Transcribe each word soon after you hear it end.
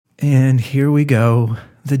And here we go,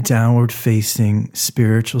 the Downward Facing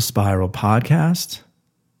Spiritual Spiral podcast.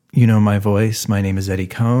 You know my voice. My name is Eddie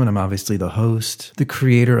Cohn. I'm obviously the host, the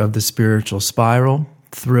creator of the Spiritual Spiral.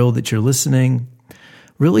 Thrilled that you're listening.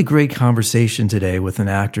 Really great conversation today with an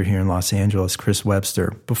actor here in Los Angeles, Chris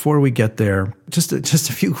Webster. Before we get there, just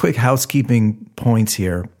a few quick housekeeping points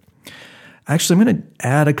here. Actually, I'm going to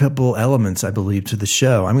add a couple elements, I believe, to the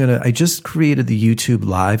show. I just created the YouTube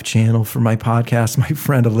live channel for my podcast. My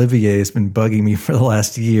friend Olivier has been bugging me for the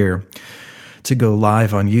last year to go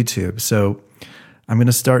live on YouTube. So I'm going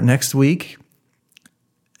to start next week.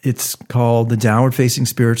 It's called the Downward Facing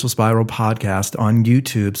Spiritual Spiral podcast on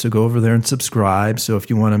YouTube. So go over there and subscribe. So if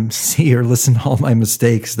you want to see or listen to all my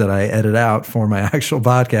mistakes that I edit out for my actual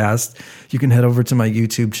podcast, you can head over to my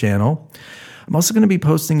YouTube channel. I'm also going to be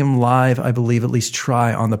posting them live, I believe, at least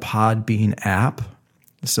try on the Podbean app.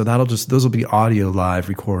 So those will be audio live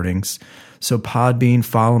recordings. So Podbean,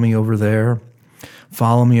 follow me over there.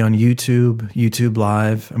 Follow me on YouTube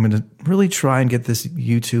Live. I'm going to really try and get this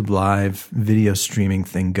YouTube Live video streaming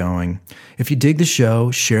thing going. If you dig the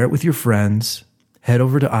show, share it with your friends. Head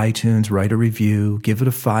over to iTunes, write a review, give it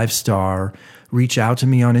a 5-star. Reach out to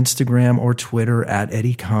me on Instagram or Twitter at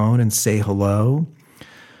Eddie Cohn and say hello.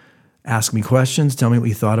 Ask me questions. Tell me what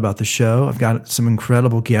you thought about the show. I've got some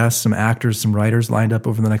incredible guests, some actors, some writers lined up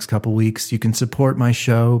over the next couple weeks. You can support my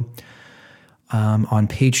show on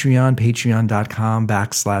Patreon,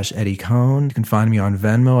 patreon.com/Eddie Cohn. You can find me on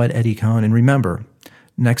Venmo at Eddie Cohn. And remember,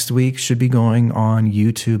 next week should be going on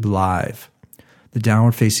YouTube Live, the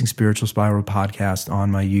Downward Facing Spiritual Spiral podcast on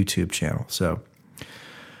my YouTube channel. So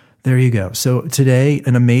there you go. So today,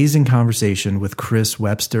 an amazing conversation with Chris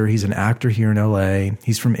Webster. He's an actor here in LA.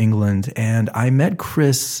 He's from England. And I met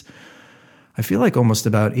Chris, I feel like almost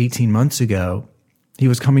about 18 months ago. He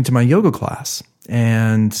was coming to my yoga class.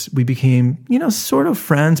 And we became, sort of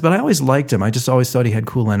friends, but I always liked him. I just always thought he had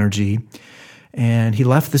cool energy. And he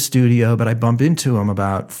left the studio, but I bumped into him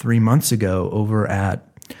about 3 months ago over at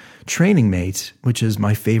Training Mate, which is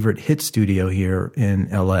my favorite HIIT studio here in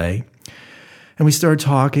LA. And we started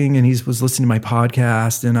talking, and he was listening to my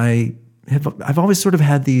podcast. And I've always sort of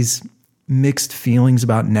had these mixed feelings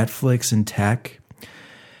about Netflix and tech.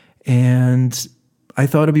 And I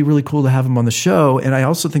thought it'd be really cool to have him on the show. And I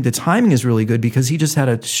also think the timing is really good because he just had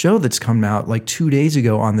a show that's come out like 2 days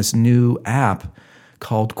ago on this new app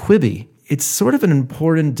called Quibi. It's sort of an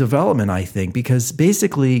important development, I think, because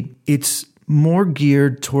basically it's more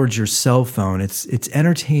geared towards your cell phone. It's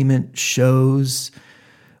entertainment shows,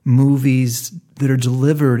 movies that are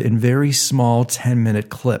delivered in very small 10-minute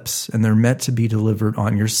clips, and they're meant to be delivered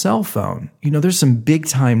on your cell phone. There's some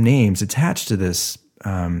big-time names attached to this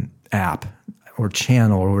app or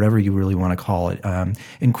channel or whatever you really want to call it.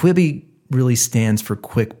 And Quibi really stands for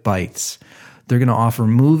quick bites. They're going to offer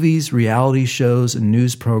movies, reality shows, and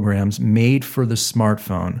news programs made for the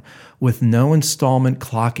smartphone with no installment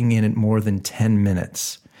clocking in at more than 10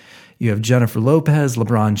 minutes. You have Jennifer Lopez,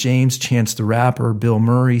 LeBron James, Chance the Rapper, Bill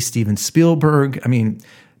Murray, Steven Spielberg,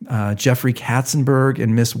 Jeffrey Katzenberg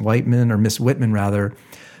and Miss Whitman rather.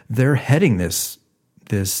 They're heading this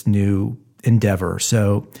new endeavor.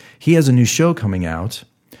 So he has a new show coming out,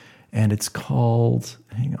 and it's called,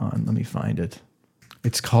 hang on, let me find it.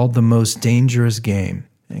 It's called The Most Dangerous Game.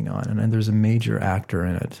 Hang on, and then there's a major actor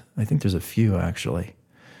in it. I think there's a few, actually.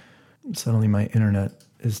 Suddenly my internet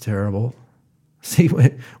is terrible. See,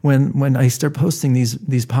 when I start posting these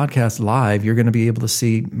podcasts live, you're going to be able to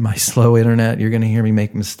see my slow internet. You're going to hear me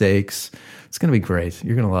make mistakes. It's going to be great.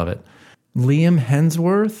 You're going to love it. Liam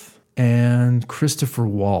Hemsworth and Christopher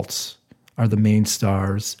Waltz are the main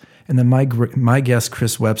stars. And then my guest,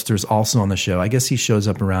 Chris Webster, is also on the show. I guess he shows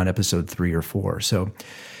up around episode 3 or 4. So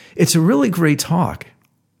it's a really great talk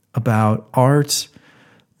about art,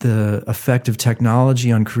 the effect of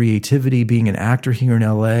technology on creativity, being an actor here in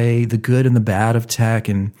LA, the good and the bad of tech,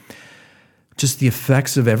 and just the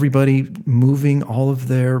effects of everybody moving all of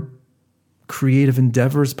their creative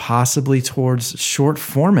endeavors possibly towards short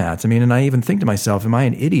formats. And I even think to myself, am I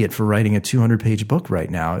an idiot for writing a 200-page book right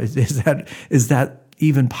now? Is that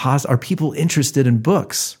even possible? Are people interested in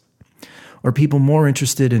books? Are people more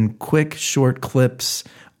interested in quick, short clips,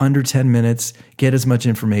 under 10 minutes, get as much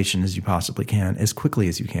information as you possibly can, as quickly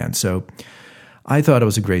as you can? So I thought it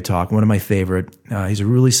was a great talk, one of my favorite. He's a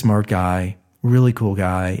really smart guy, really cool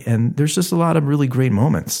guy, and there's just a lot of really great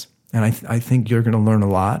moments. And I think you're going to learn a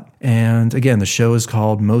lot. And again, the show is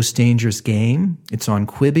called Most Dangerous Game. It's on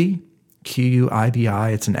Quibi,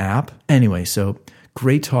 Quibi. It's an app. Anyway, so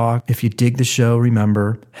great talk. If you dig the show,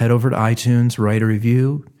 remember, head over to iTunes, write a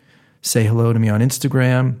review, say hello to me on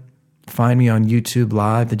Instagram. find me on YouTube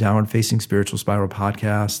Live, the Downward Facing Spiritual Spiral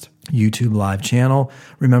podcast, YouTube Live channel.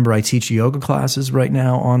 Remember, I teach yoga classes right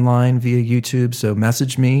now online via YouTube, so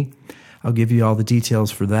message me. I'll give you all the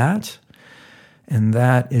details for that. And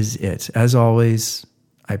that is it. As always,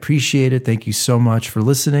 I appreciate it. Thank you so much for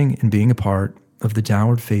listening and being a part of the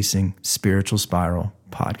Downward Facing Spiritual Spiral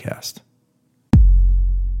podcast.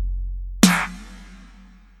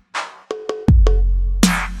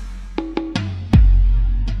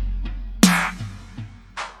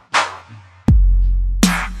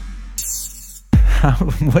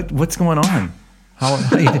 What's going on? How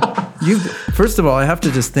you first of all, I have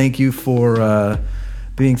to just thank you for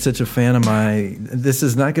being such a fan of my. This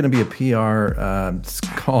is not going to be a PR. It's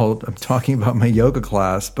called. I'm talking about my yoga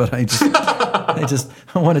class, but I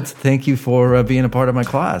wanted to thank you for being a part of my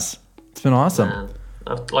class. It's been awesome. Man,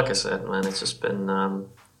 like I said, man, it's just been. I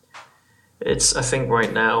think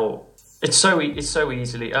right now it's so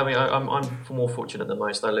easily. I mean, I'm more fortunate than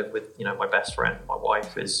most. I live with my best friend. My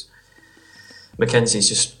wife is. Mackenzie's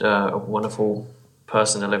just a wonderful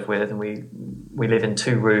person to live with, and we live in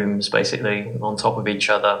 2 rooms basically on top of each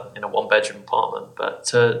other in a 1-bedroom apartment. But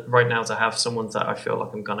right now, to have someone that I feel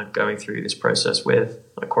like I'm kind of going through this process with,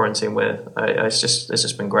 like quarantine with, it's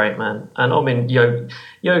just been great, man. And I mean,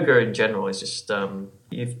 yoga in general is just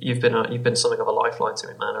you've been something of a lifeline to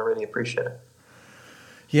me, man. I really appreciate it.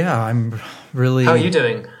 Yeah, I'm really. How are you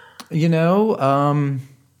doing?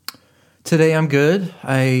 Today I'm good.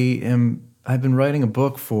 I've been writing a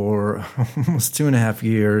book for almost 2.5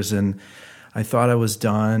 years, and I thought I was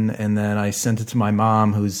done. And then I sent it to my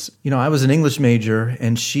mom, who's, I was an English major,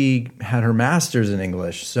 and she had her master's in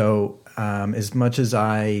English. So as much as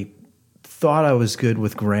I thought I was good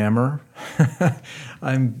with grammar,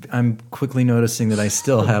 I'm quickly noticing that I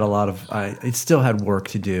still had it still had work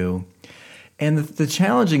to do. And the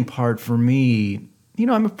challenging part for me,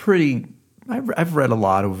 I've read a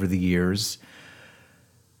lot over the years.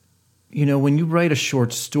 When you write a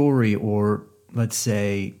short story, or let's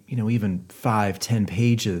say, even 5-10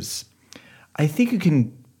 pages, I think you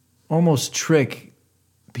can almost trick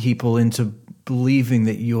people into believing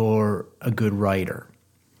that you're a good writer.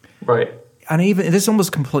 Right. And even this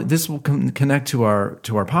will connect to our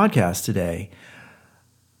podcast today.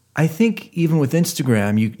 I think even with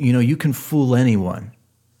Instagram, you can fool anyone.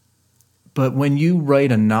 But when you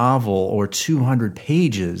write a novel or 200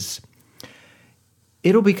 pages,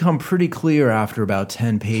 it'll become pretty clear after about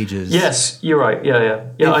 10 pages. Yes, you're right. Yeah.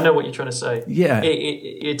 I know what you're trying to say. Yeah,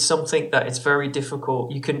 it's something that it's very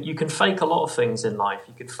difficult. You can fake a lot of things in life.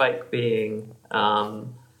 You can fake being.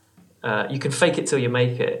 You can fake it till you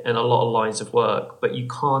make it in a lot of lines of work, but you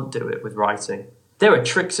can't do it with writing. There are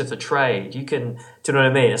tricks of the trade. You can. Do you know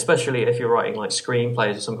what I mean? Especially if you're writing like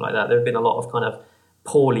screenplays or something like that. There have been a lot of kind of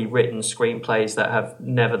poorly written screenplays that have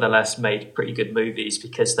nevertheless made pretty good movies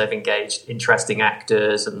because they've engaged interesting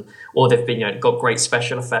actors or they've been got great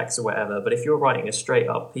special effects or whatever. But if you're writing a straight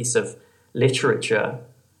up piece of literature,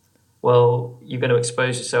 well, you're going to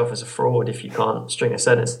expose yourself as a fraud if you can't string a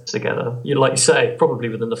sentence together. Like you say, probably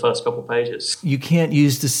within the first couple of pages. You can't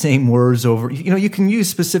use the same words over. You can use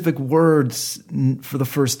specific words for the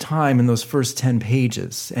first time in those first 10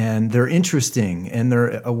 pages, and they're interesting, and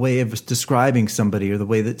they're a way of describing somebody or the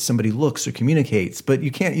way that somebody looks or communicates. But you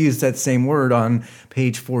can't use that same word on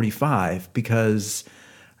page 45 because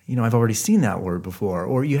I've already seen that word before.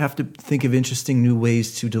 Or you have to think of interesting new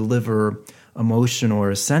ways to deliver emotion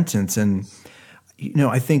or a sentence. And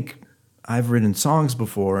I think I've written songs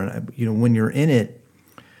before, and when you're in it,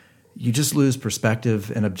 you just lose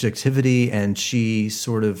perspective and objectivity. And she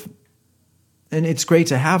and it's great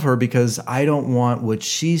to have her because I don't want what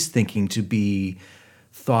she's thinking to be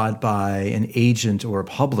thought by an agent or a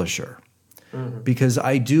publisher. Mm-hmm. Because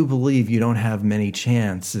I do believe you don't have many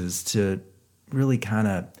chances to really kind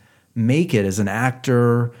of make it as an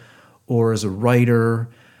actor or as a writer.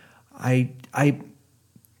 I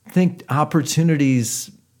think opportunities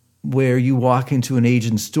where you walk into an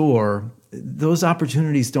agent's door, those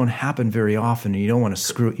opportunities don't happen very often, and you don't want to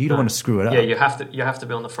screw it up. Yeah, you have to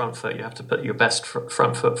be on the front foot. You have to put your best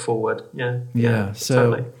front foot forward. Yeah. So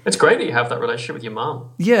totally. It's great that you have that relationship with your mom.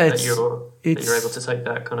 Yeah, that you're able to take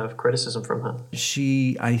that kind of criticism from her.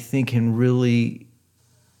 She, I think, can really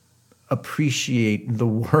appreciate the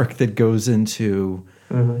work that goes into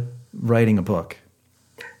writing a book.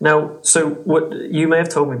 Now, so what you may have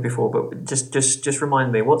told me before, but just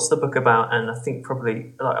remind me, what's the book about? And I think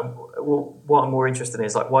probably what I'm more interested in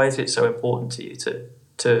is why is it so important to you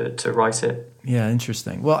to write it? Yeah,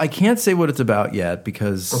 interesting. Well, I can't say what it's about yet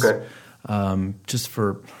because just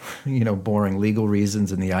for boring legal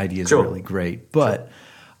reasons, and the idea is really great. But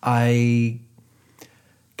I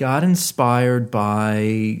got inspired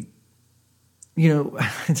by,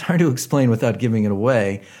 it's hard to explain without giving it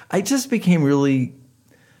away. I just became really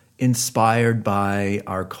inspired by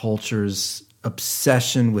our culture's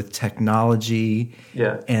obsession with technology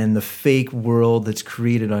and the fake world that's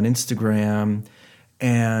created on Instagram.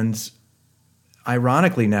 And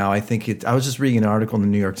ironically now, I was just reading an article in the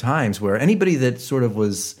New York Times where anybody that sort of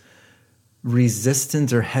was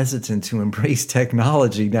resistant or hesitant to embrace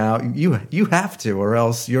technology now, you have to, or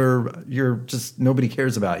else you're just, nobody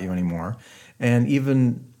cares about you anymore. And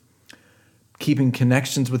even keeping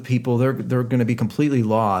connections with people, they're going to be completely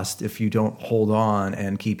lost if you don't hold on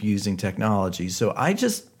and keep using technology. So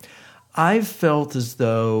I've felt as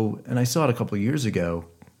though, and I saw it a couple of years ago,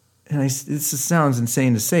 and this sounds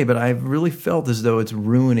insane to say, but I've really felt as though it's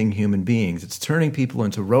ruining human beings. It's turning people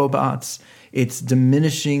into robots. It's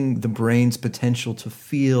diminishing the brain's potential to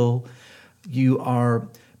feel. You are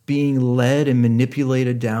being led and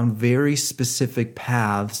manipulated down very specific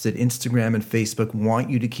paths that Instagram and Facebook want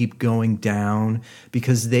you to keep going down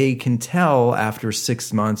because they can tell after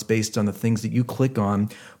 6 months, based on the things that you click on,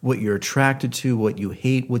 what you're attracted to, what you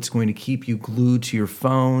hate, what's going to keep you glued to your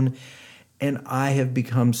phone. And I have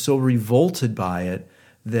become so revolted by it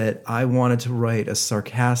that I wanted to write a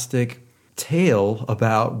sarcastic tale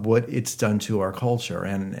about what it's done to our culture.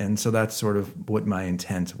 And so that's sort of what my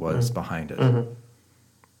intent was behind it. Mm-hmm.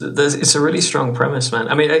 It's a really strong premise, man.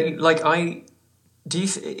 I mean,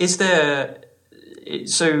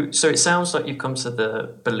 so it sounds like you've come to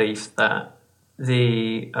the belief that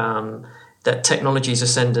that technology's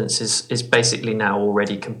ascendance is basically now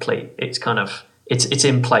already complete. It's kind of, it's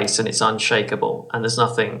in place and it's unshakable, and there's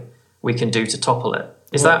nothing we can do to topple it.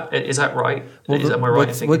 Is that right? Well, am I right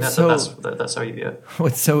in thinking that's how you view it?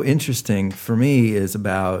 What's so interesting for me is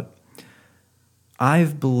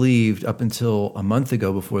I've believed up until a month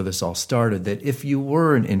ago before this all started that if you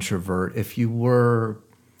were an introvert, if you were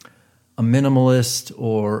a minimalist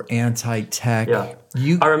or anti-tech, I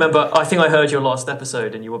remember, I think I heard your last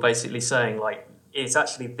episode and you were basically saying like, it's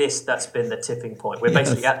actually this that's been the tipping point. We're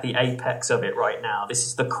basically at the apex of it right now. This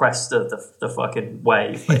is the crest of the fucking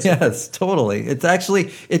wave, basically. Yes, totally. It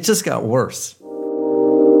just got worse.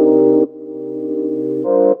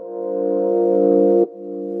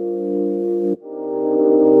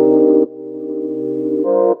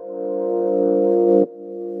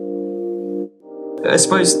 I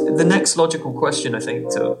suppose the next logical question I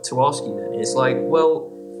think to ask you then is like, well,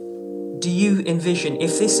 do you envision,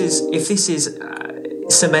 if this is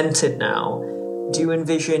cemented now, do you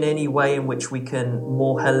envision any way in which we can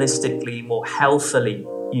more holistically, more healthily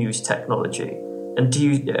use technology? And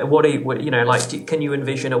can you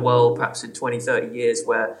envision a world perhaps in 20, 30 years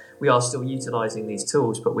where we are still utilizing these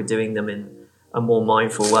tools, but we're doing them in a more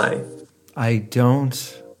mindful way? I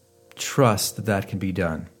don't trust that can be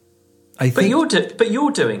done. But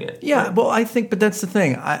you're doing it. Yeah, well, but that's the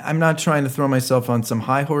thing. I'm not trying to throw myself on some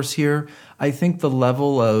high horse here. I think the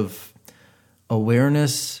level of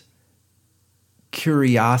awareness,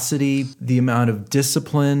 curiosity, the amount of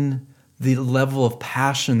discipline, the level of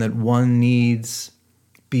passion that one needs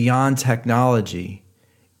beyond technology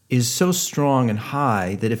is so strong and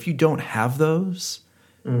high that if you don't have those,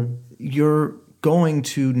 you're going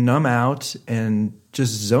to numb out and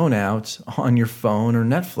just zone out on your phone or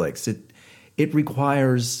Netflix. It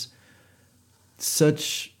requires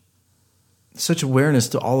such awareness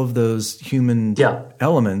to all of those human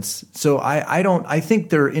elements. So I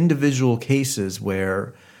think there are individual cases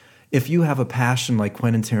where if you have a passion like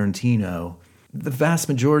Quentin Tarantino, the vast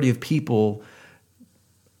majority of people,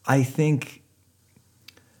 I think,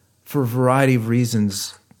 for a variety of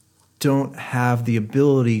reasons, don't have the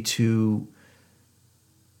ability to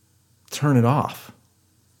turn it off.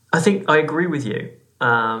 I think I agree with you.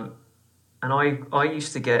 And I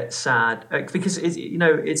used to get sad because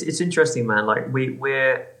it's interesting, man. Like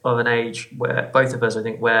we're of an age where both of us, I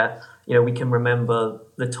think, where we can remember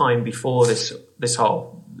the time before this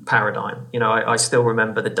whole paradigm. I still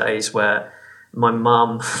remember the days where my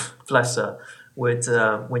mum, bless her, would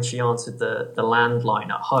when she answered the landline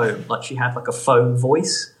at home, like she had like a phone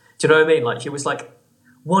voice. Do you know what I mean? Like she was like,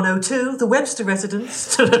 102, the Webster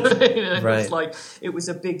residence. Right. It was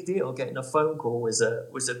a big deal. Getting a phone call was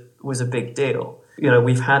a big deal.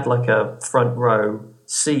 We've had like a front row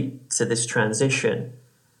seat to this transition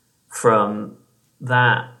from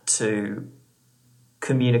that to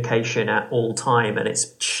communication at all time, and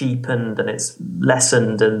it's cheapened and it's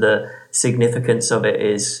lessened, and the significance of it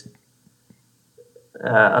is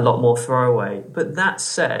a lot more throwaway. But that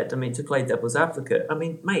said, I mean, to play devil's advocate, I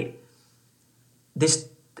mean, mate, it's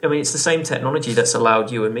the same technology that's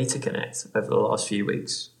allowed you and me to connect over the last few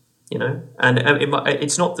weeks. And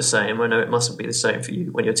it's not the same. I know it mustn't be the same for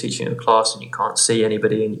you when you're teaching a class and you can't see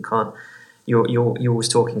anybody and you always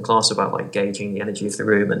talk in class about like gauging the energy of the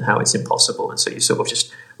room and how it's impossible, and so you're sort of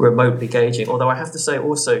just remotely gauging. Although I have to say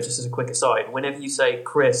also, just as a quick aside, whenever you say,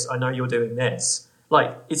 Chris, I know you're doing this,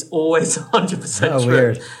 like it's always 100% true.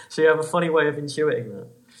 Weird. So you have a funny way of intuiting that.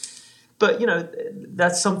 But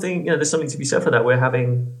that's something. There's something to be said for that. We're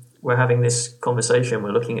having this conversation.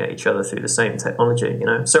 We're looking at each other through the same technology.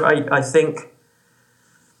 So I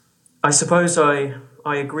suppose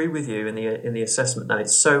I agree with you in the assessment that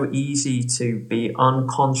it's so easy to be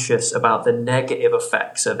unconscious about the negative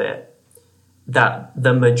effects of it, that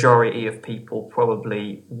the majority of people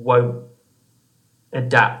probably won't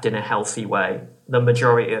adapt in a healthy way. The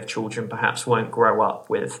majority of children perhaps won't grow up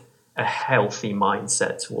with a healthy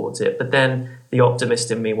mindset towards it. But then the optimist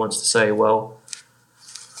in me wants to say, well,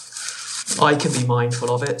 I can be mindful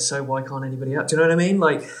of it, so why can't anybody else? Do you know what I mean?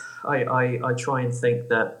 Like, I try and think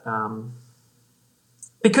that...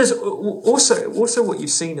 because also what you've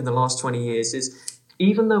seen in the last 20 years is,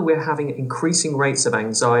 even though we're having increasing rates of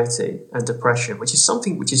anxiety and depression, which is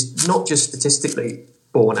something which is not just statistically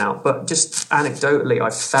borne out, but just anecdotally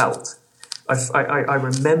I've felt. I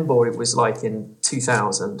remember what it was like in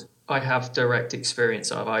 2000. I have direct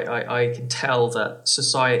experience of. I can tell that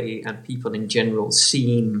society and people in general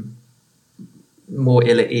seem more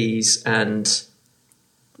ill at ease and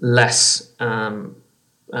less at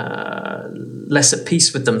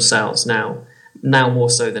peace with themselves now more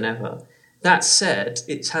so than ever. That said,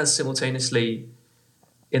 it has simultaneously,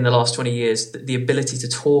 in the last 20 years, the ability to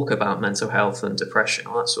talk about mental health and depression,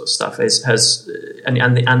 all that sort of stuff, and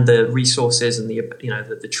the resources and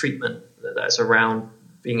the treatment that's around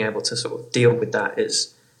being able to sort of deal with that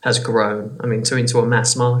has grown. I mean, into a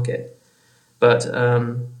mass market. But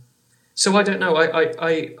so I don't know.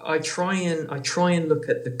 I try and look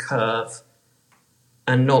at the curve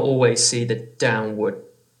and not always see the downward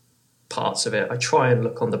parts of it. I try and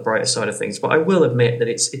look on the brighter side of things, but I will admit that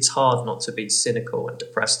it's hard not to be cynical and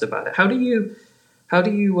depressed about it. How do you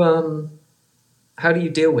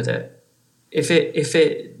deal with it if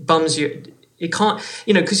it bums you? It can't,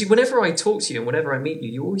 because whenever I talk to you and whenever I meet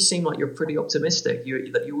you, you always seem like you're pretty optimistic.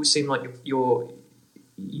 You always seem like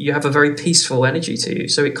you have a very peaceful energy to you.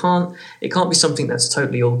 So it can't be something that's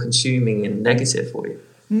totally all consuming and negative for you.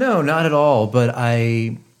 No, not at all. But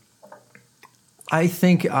I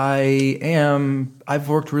think I've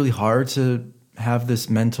worked really hard to have this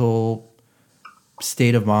mental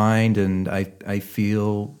state of mind, and I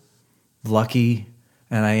feel lucky,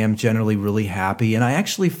 and I am generally really happy. And I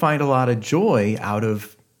actually find a lot of joy out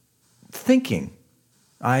of thinking.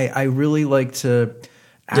 I really like to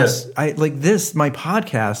ask, I like this, my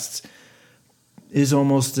podcast is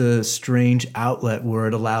almost a strange outlet where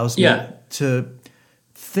it allows me to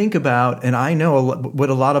think about, and I know what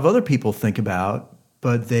a lot of other people think about,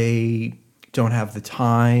 but they don't have the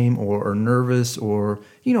time or are nervous or,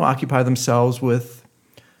 occupy themselves with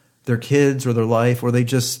their kids or their life, or they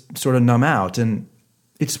just sort of numb out. And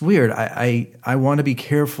it's weird. I want to be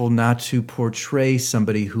careful not to portray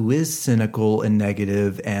somebody who is cynical and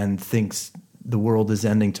negative and thinks the world is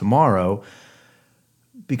ending tomorrow,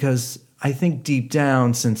 because I think deep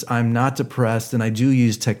down, since I'm not depressed and I do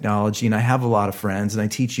use technology and I have a lot of friends and I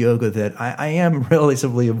teach yoga, that I am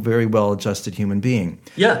relatively a very well-adjusted human being.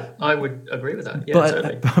 Yeah, I would agree with that. Yeah,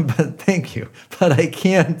 totally. But thank you. But I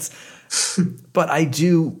can't. But I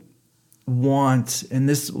do want, and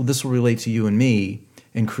this will relate to you and me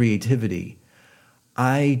and creativity.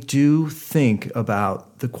 I do think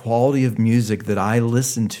about the quality of music that I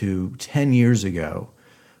listened to 10 years ago,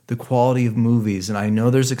 the quality of movies, and I know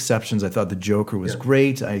there's exceptions. I thought The Joker was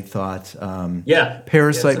great. I thought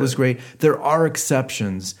Parasite was great. There are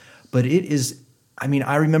exceptions, but it is,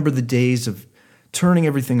 I remember the days of turning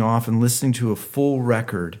everything off and listening to a full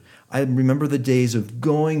record. I remember the days of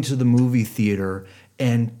going to the movie theater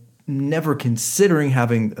and never considering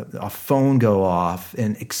having a phone go off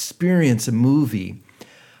and experience a movie.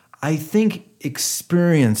 I think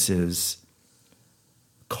experiences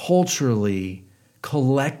culturally,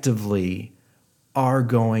 collectively, are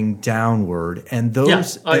going downward, and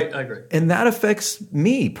those I agree, and that affects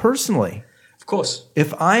me personally. Of course,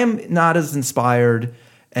 if I am not as inspired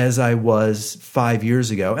as I was 5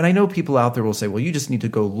 years ago, and I know people out there will say, "Well, you just need to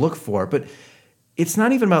go look for it," but it's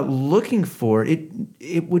not even about looking for it.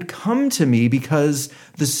 It would come to me because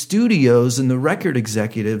the studios and the record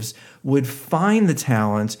executives would find the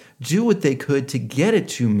talent, do what they could to get it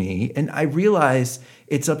to me, and I realize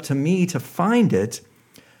it's up to me to find it.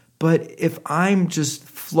 But if I'm just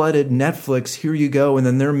flooded Netflix, here you go, and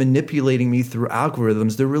then they're manipulating me through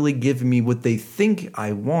algorithms. They're really giving me what they think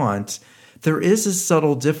I want. There is a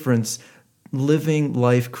subtle difference living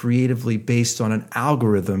life creatively based on an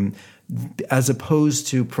algorithm as opposed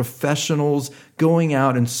to professionals going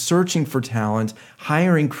out and searching for talent,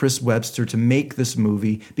 hiring Chris Webster to make this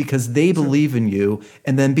movie because they believe in you.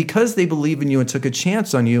 And then because they believe in you and took a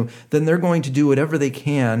chance on you, then they're going to do whatever they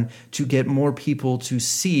can to get more people to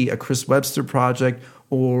see a Chris Webster project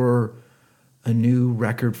or a new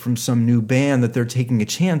record from some new band that they're taking a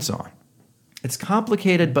chance on. It's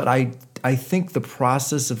complicated, but I think the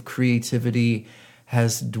process of creativity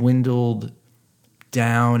has dwindled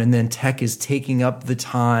down, and then tech is taking up the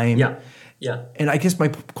time. Yeah. And I guess my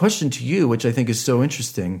question to you, which I think is so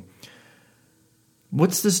interesting,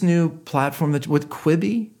 what's this new platform with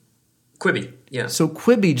Quibi? Quibi, yeah. So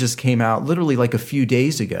Quibi just came out literally like a few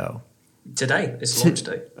days ago. Today, it's launch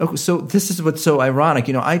day. Oh, so this is what's so ironic.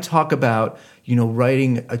 I talk about,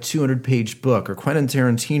 writing a 200-page book, or Quentin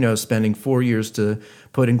Tarantino spending 4 years to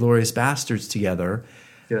put Inglourious Bastards together.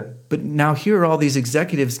 Yeah. But now here are all these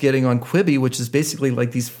executives getting on Quibi, which is basically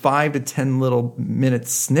like these 5 to 10 little minute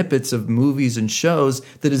snippets of movies and shows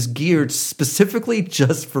that is geared specifically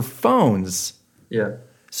just for phones. Yeah.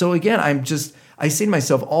 So again, I say to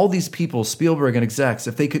myself, all these people, Spielberg and execs,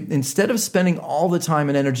 if they could, instead of spending all the time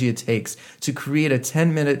and energy it takes to create a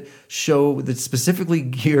 10-minute show that's specifically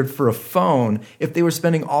geared for a phone, if they were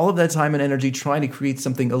spending all of that time and energy trying to create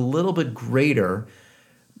something a little bit greater,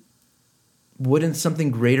 wouldn't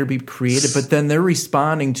something greater be created? But then they're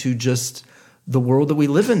responding to just the world that we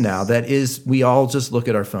live in now. That is, we all just look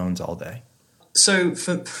at our phones all day. So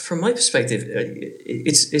from my perspective,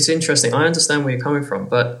 it's interesting. I understand where you're coming from,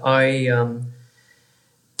 but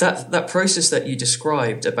that process that you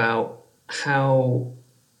described about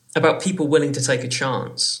people willing to take a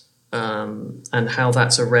chance and how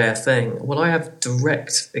that's a rare thing. Well, I have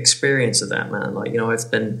direct experience of that, man. Like,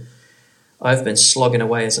 I've been slogging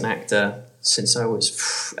away as an actor since I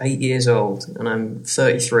was 8 years old, and I'm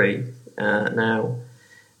 33 now.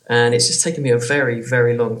 And it's just taken me a very,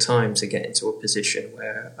 very long time to get into a position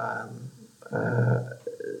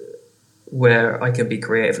where I can be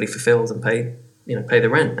creatively fulfilled and pay the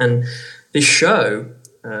rent. And this show,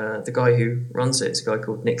 the guy who runs it is a guy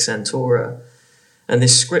called Nick Santora, and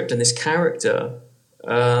this script and this character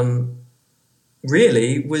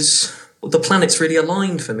really was, the planets really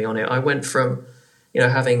aligned for me on it. I went from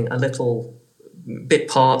having a little bit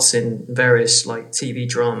parts in various like TV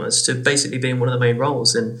dramas to basically being one of the main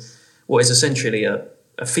roles in what is essentially a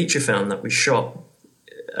feature film that was shot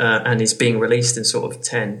and is being released in sort of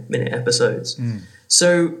 10-minute episodes.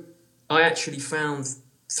 So I actually found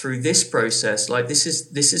through this process, like this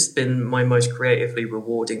has been my most creatively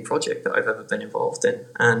rewarding project that I've ever been involved in,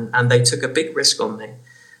 and they took a big risk on me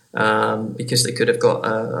because they could have got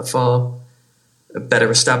a far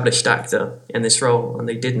better established actor in this role, and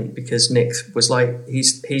they didn't, because Nick was like,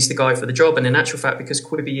 he's the guy for the job. And in actual fact, because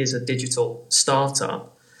Quibi is a digital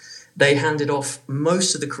startup, they handed off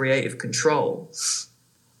most of the creative control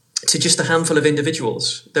to just a handful of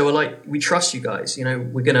individuals. They were like, we trust you guys,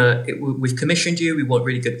 we've commissioned you, we want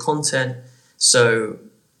really good content, so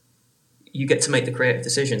you get to make the creative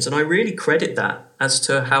decisions. And I really credit that as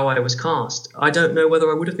to how I was cast. I don't know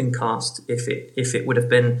whether I would have been cast if it would have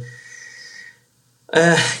been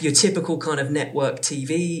your typical kind of network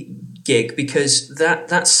TV gig, because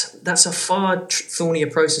that's a far thornier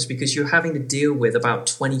process, because you're having to deal with about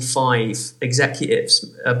 25 executives,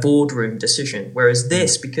 a boardroom decision. Whereas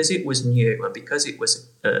this, because it was new and because it was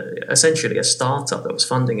essentially a startup that was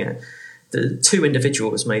funding it, the two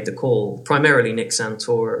individuals made the call, primarily Nick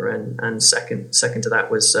Santora, and second to that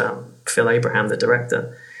was Phil Abraham, the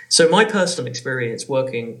director. So my personal experience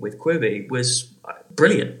working with Quibi was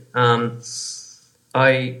brilliant. And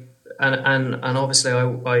obviously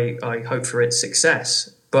I hope for its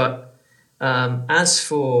success. But as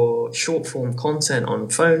for short form content on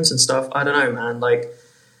phones and stuff, I don't know, man. Like,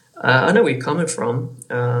 I know where you're coming from.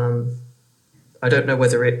 I don't know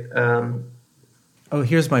whether it.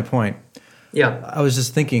 Here's my point. Yeah, I was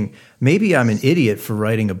just thinking, maybe I'm an idiot for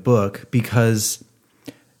writing a book, because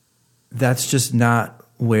that's just not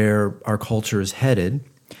where our culture is headed.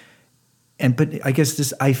 But I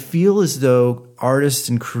guess I feel as though artists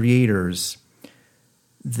and creators,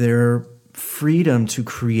 their freedom to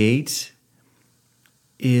create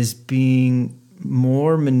is being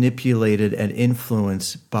more manipulated and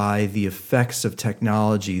influenced by the effects of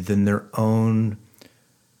technology than their own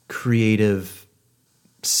creative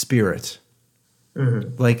spirit.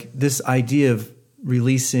 Mm-hmm. Like this idea of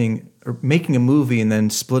releasing or making a movie and then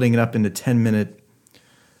splitting it up into 10-minute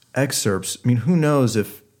excerpts, I mean, who knows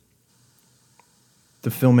if the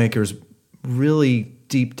filmmakers really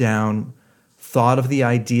deep down thought of the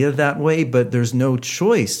idea that way, but there's no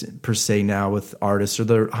choice per se now with artists, or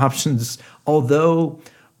their options, although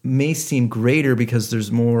may seem greater because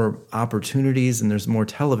there's more opportunities and there's more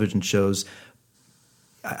television shows.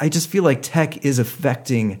 I just feel like tech is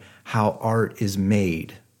affecting how art is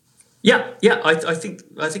made. Yeah, I think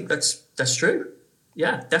that's true.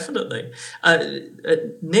 Yeah, definitely.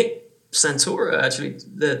 Nick Santora, actually,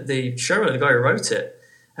 the showrunner, the guy who wrote it,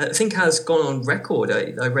 I think has gone on record.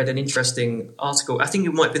 I read an interesting article. I think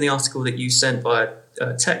it might be the article that you sent by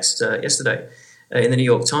text yesterday in the New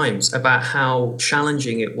York Times about how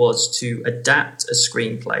challenging it was to adapt a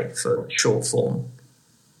screenplay for short form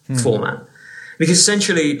format. Because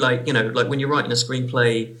essentially, like when you're writing a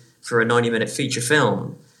screenplay for a 90-minute feature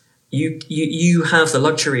film, you have the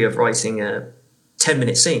luxury of writing a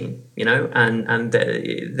 10-minute scene, and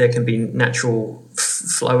there can be natural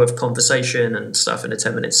flow of conversation and stuff in a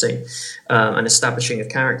 10-minute scene, and establishing of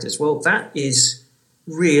characters. Well, that is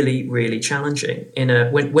really, really challenging.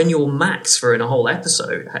 When your max for in a whole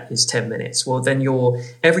episode is 10 minutes, well, then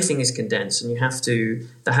everything is condensed, and there has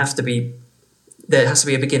to be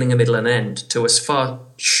a beginning, a middle, and end to a far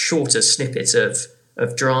shorter snippet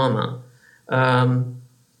of drama, and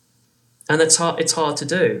it's hard to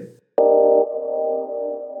do.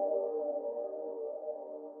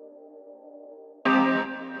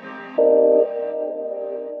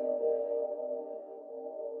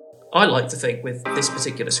 I like to think with this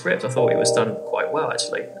particular script, I thought it was done quite well,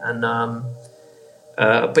 actually. And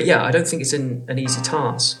but yeah, I don't think it's an easy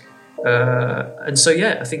task. And so,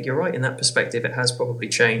 yeah, I think you're right in that perspective. It has probably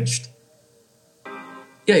changed.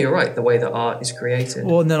 Yeah, you're right. The way that art is created.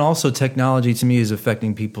 Well, and then also technology to me is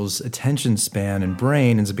affecting people's attention span and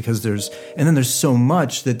brain, and it's because there's so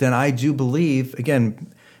much that then I do believe,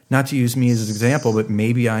 again, not to use me as an example, but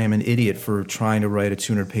maybe I am an idiot for trying to write a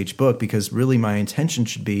 200-page book, because really my intention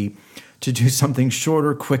should be to do something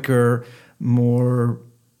shorter, quicker, more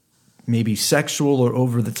maybe sexual or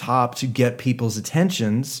over the top to get people's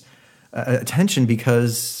attention,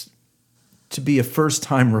 because to be a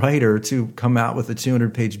first-time writer, to come out with a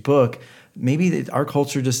 200-page book, maybe our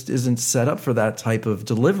culture just isn't set up for that type of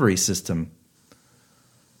delivery system.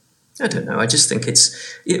 I don't know. I just think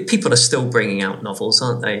people are still bringing out novels,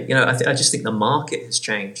 aren't they? I just think the market has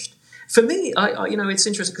changed. For me, it's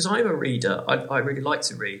interesting because I'm a reader. I really like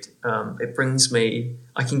to read. It brings me.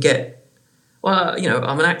 I can get. Well,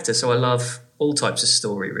 I'm an actor, so I love all types of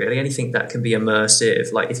story. Really, anything that can be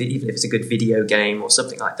immersive, like even if it's a good video game or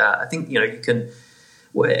something like that. I think you can.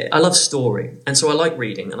 I love story, and so I like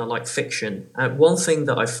reading and I like fiction. One thing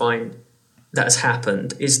that I find that has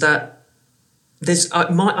happened is that.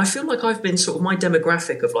 I feel like I've been sort of my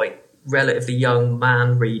demographic of like relatively young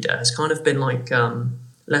man reader has kind of been like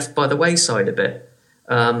left by the wayside a bit.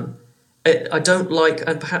 I don't like,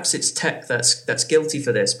 and perhaps it's tech that's guilty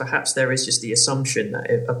for this. Perhaps there is just the assumption that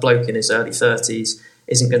a bloke in his early 30s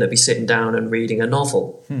isn't going to be sitting down and reading a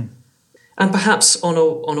novel. And perhaps on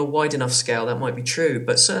a wide enough scale that might be true,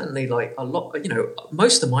 but certainly like a lot,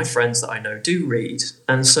 most of my friends that I know do read,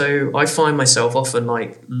 and so I find myself often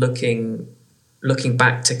like looking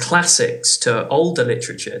back to classics, to older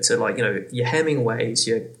literature, to like, your Hemingways,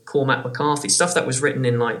 your Cormac McCarthy, stuff that was written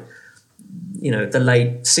in like, the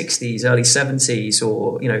late 60s, early 70s,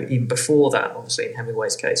 or, even before that, obviously in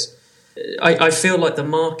Hemingway's case. I feel like the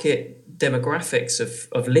market demographics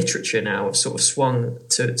of literature now have sort of swung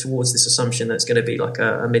towards this assumption that it's going to be like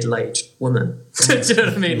a middle-aged woman. Do you know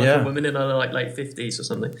what I mean? Like a woman in her like late 50s or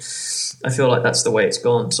something. I feel like that's the way it's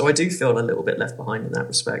gone. So I do feel a little bit left behind in that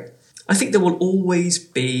respect. I think there will always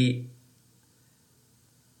be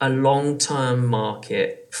a long-term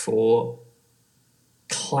market for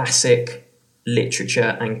classic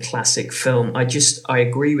literature and classic film. I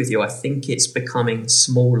agree with you. I think it's becoming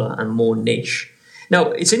smaller and more niche.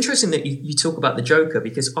 Now, it's interesting that you talk about The Joker,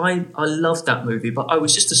 because I loved that movie, but I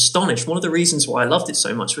was just astonished. One of the reasons why I loved it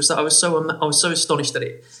so much was that I was so astonished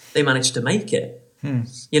that they managed to make it.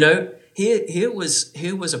 Here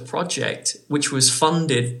was a project which was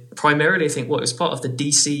funded primarily, I think, it was part of the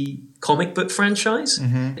DC comic book franchise.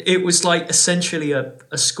 Mm-hmm. It was like essentially a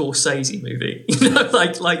Scorsese movie,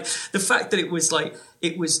 like the fact that it was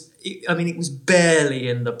barely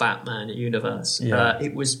in the Batman universe. Yeah.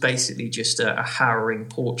 It was basically just a harrowing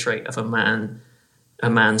portrait of a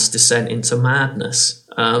man's descent into madness,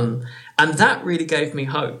 and that really gave me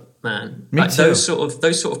hope. Man, me like too. Those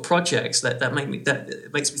sort of projects that makes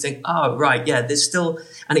me think, oh right, yeah, there's still,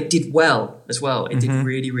 and it did well as well. It did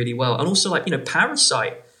really, really well, and also like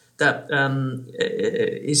Parasite,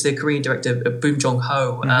 is the Korean director Boom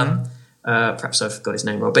Jong-ho. Perhaps I've got his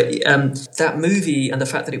name wrong, but that movie and the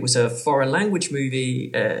fact that it was a foreign language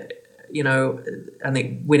movie, and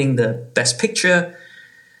it winning the Best Picture,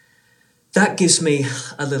 that gives me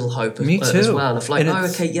a little hope as well. Of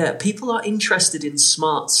like, people are interested in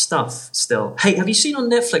smart stuff still. Hey, have you seen on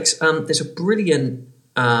Netflix?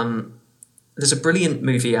 There's a brilliant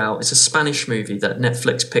movie out. It's a Spanish movie that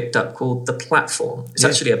Netflix picked up called The Platform. It's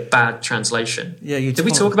actually a bad translation. Yeah, did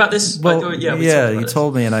we talk about this? Well, you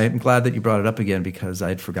told me, and I'm glad that you brought it up again because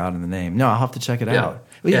I'd forgotten the name. No, I'll have to check it out.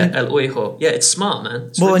 El Ojo. Yeah, it's smart, man.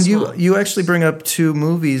 It's really and smart. you actually bring up two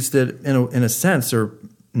movies that, in a sense, are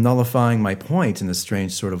nullifying my point in a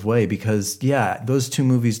strange sort of way because, those two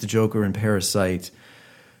movies, The Joker and Parasite,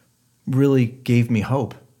 really gave me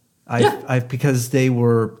hope. Because they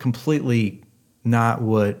were completely not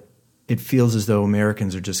what it feels as though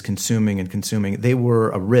Americans are just consuming. They were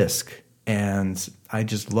a risk. And I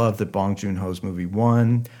just love that Bong Joon-ho's movie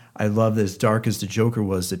won. I love that as dark as The Joker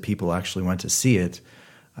was, that people actually went to see it.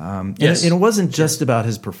 And it wasn't just about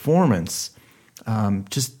his performance,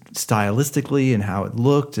 just stylistically and how it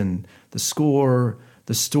looked and the score,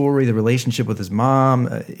 the story, the relationship with his mom.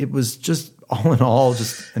 It was just all in all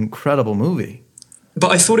just an incredible movie.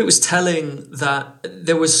 But I thought it was telling that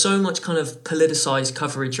there was so much kind of politicized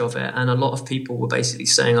coverage of it, and a lot of people were basically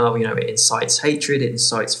saying, it incites hatred, it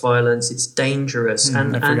incites violence, it's dangerous.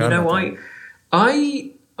 I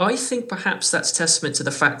think perhaps that's testament to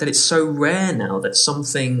the fact that it's so rare now that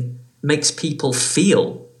something makes people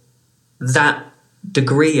feel that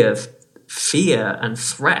degree of fear and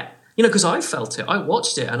threat. Because I felt it. I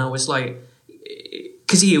watched it and I was like,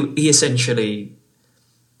 because he essentially,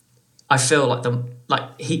 I feel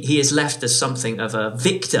like he is left as something of a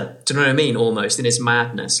victor. Do you know what I mean? Almost in his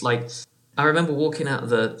madness. Like I remember walking out of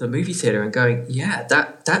the movie theater and going, yeah,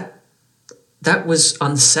 that was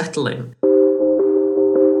unsettling.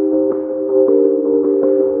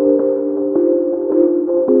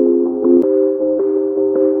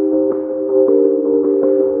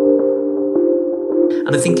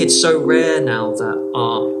 And I think it's so rare now that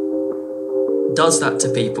art does that to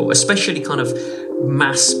people, especially kind of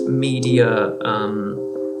mass media.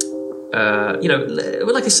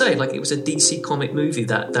 Like I say, like it was a DC comic movie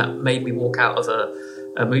that made me walk out of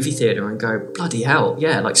a movie theater and go, bloody hell,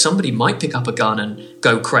 yeah, like somebody might pick up a gun and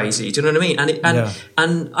go crazy. Do you know what I mean?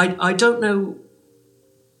 And I don't know.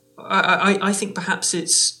 I think perhaps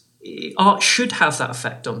art should have that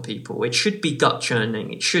effect on people. It should be gut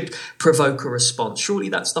churning. It should provoke a response. Surely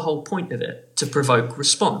that's the whole point of it, to provoke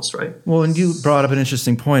response, right? Well, and you brought up an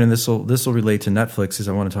interesting point, and this will relate to Netflix, because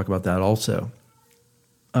I want to talk about that also.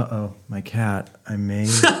 My cat. I may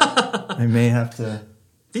have to.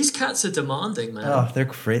 These cats are demanding, man. Oh, they're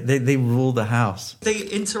great. They rule the house. They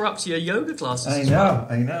interrupt your yoga classes. I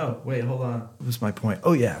know. Wait, hold on. What was my point?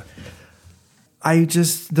 Oh, yeah.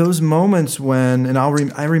 Those moments when, and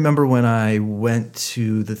I remember when I went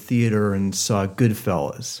to the theater and saw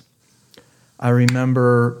Goodfellas. I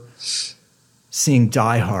remember seeing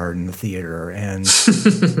Die Hard in the theater, and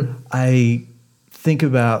I think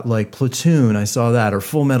about like Platoon, I saw that, or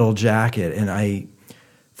Full Metal Jacket, and I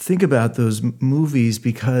think about those movies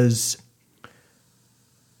because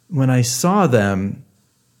when I saw them,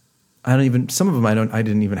 I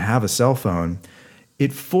didn't even have a cell phone.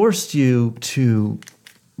 It forced you to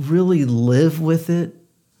really live with it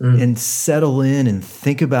and settle in and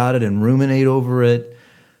think about it and ruminate over it.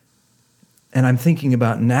 And I'm thinking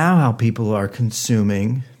about now how people are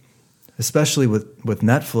consuming, especially with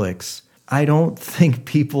Netflix. I don't think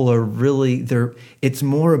people are really there. It's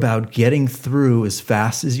more about getting through as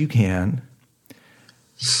fast as you can,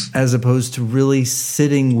 as opposed to really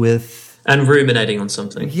sitting with and ruminating on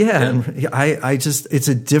something. Yeah. It's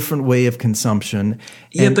a different way of consumption.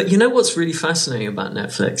 Yeah, but you know what's really fascinating about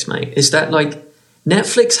Netflix, mate, is that like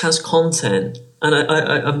Netflix has content, and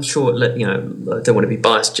I'm sure, I don't want to be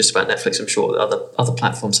biased just about Netflix. I'm sure other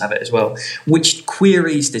platforms have it as well, which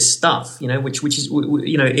queries this stuff. Which is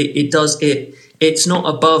it does it. It's not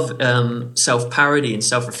above self-parody and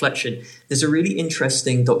self-reflection. There's a really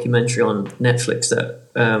interesting documentary on Netflix that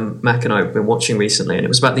Mac and I have been watching recently, and it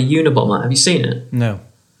was about the Unabomber. Have you seen it? No.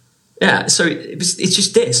 Yeah, so it's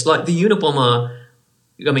just this. Like the Unabomber,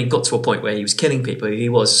 got to a point where he was killing people. He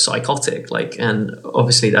was psychotic, and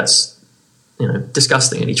obviously that's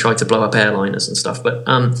disgusting. And he tried to blow up airliners and stuff, but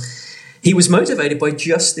he was motivated by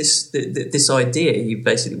just this idea. He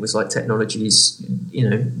basically was like, technology is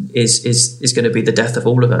going to be the death of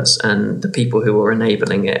all of us, and the people who are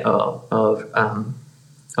enabling it are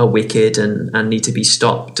are wicked and need to be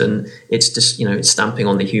stopped, and it's just, you know, it's stamping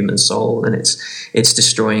on the human soul, and it's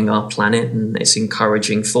destroying our planet, and it's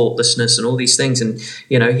encouraging thoughtlessness and all these things. And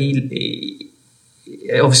you know, he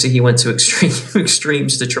obviously he went to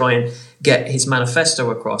extremes to try and get his manifesto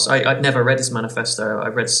across. I'd never read his manifesto. I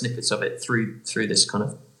read snippets of it through this kind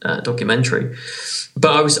of documentary,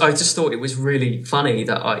 but I just thought it was really funny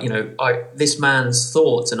that this man's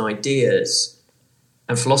thoughts and ideas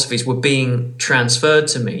and philosophies were being transferred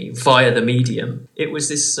to me via the medium. It was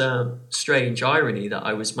this strange irony that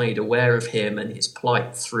I was made aware of him and his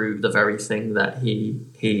plight through the very thing that he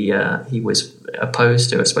was opposed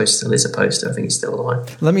to. I suppose still is opposed to. I think he's still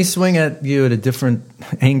alive. Let me swing at you at a different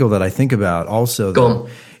angle that I think about also. Go on.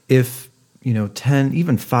 If 10,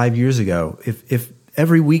 even 5 years ago, if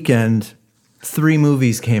every weekend 3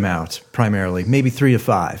 movies came out, primarily, maybe 3 to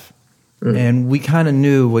 5. And we kind of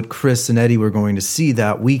knew what Chris and Eddie were going to see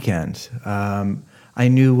that weekend. I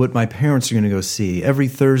knew what my parents were going to go see. Every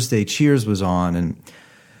Thursday, Cheers was on.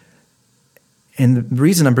 And the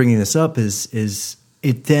reason I'm bringing this up is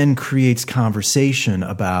it then creates conversation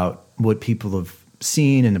about what people have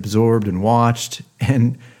seen and absorbed and watched.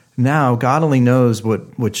 And now God only knows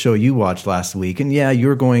what show you watched last week. And yeah,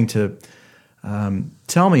 you're going to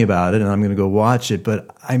tell me about it, and I'm going to go watch it.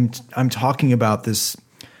 But I'm talking about this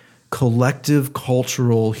collective,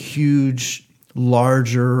 cultural, huge,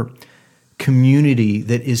 larger community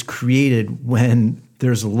that is created when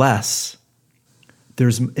there's less.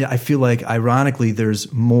 I feel like, ironically, there's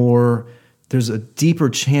a deeper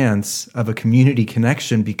chance of a community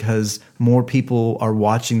connection because more people are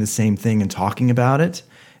watching the same thing and talking about it.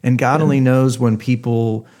 And God only knows when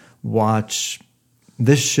people watch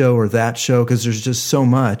this show or that show, because there's just so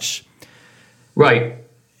much. Right.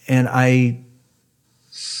 And I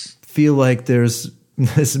feel like there's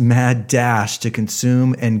this mad dash to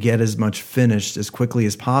consume and get as much finished as quickly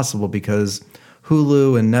as possible because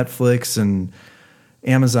Hulu and Netflix and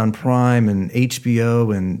Amazon Prime and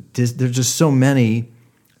HBO and there's just so many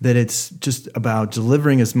that it's just about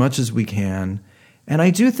delivering as much as we can. And I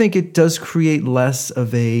do think it does create less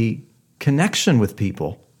of a connection with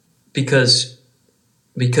people. Because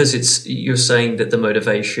you're saying that the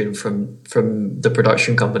motivation from the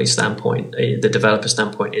production company standpoint, the developer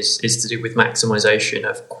standpoint, is to do with maximization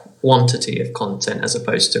of quantity of content as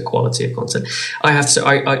opposed to quality of content. I have to say,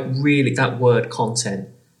 I really, that word content,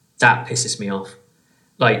 that pisses me off.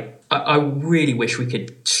 Like, I really wish we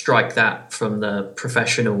could strike that from the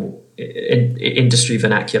professional industry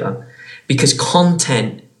vernacular, because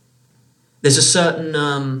content, there's a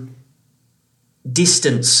certain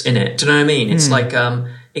distance in it. Do you know what I mean? It's like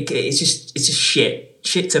it's just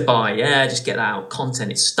shit to buy. Yeah, just get out.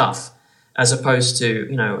 Content is stuff, as opposed to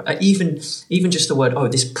even just the word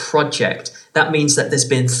this project. That means that there's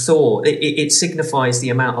been thought. It signifies the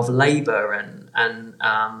amount of labor and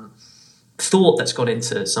thought that's gone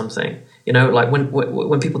into something. Like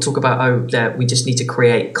when people talk about that we just need to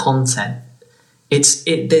create content.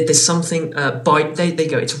 There's something they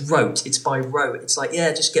go, it's rote, it's by rote. It's like,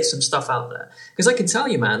 yeah, just get some stuff out there. Because I can tell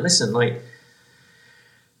you, man, listen, like,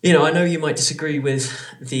 I know you might disagree with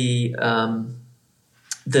the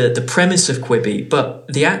premise of Quibi, but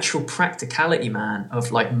the actual practicality, man,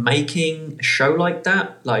 of like making a show like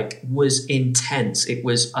that, like, was intense. It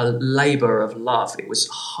was a labor of love. It was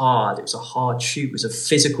hard. It was a hard shoot. It was a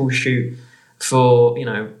physical shoot for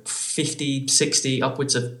 50, 60,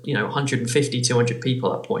 upwards of 150, 200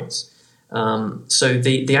 people at points. So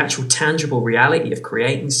the actual tangible reality of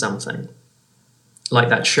creating something like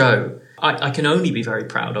that show, I can only be very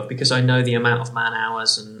proud of, because I know the amount of man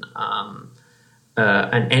hours and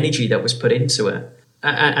energy that was put into it.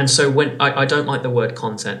 And so when I don't like the word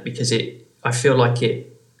content, because I feel like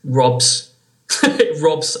it robs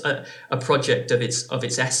a project of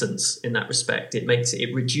its essence in that respect. It's a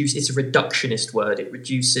reductionist word. It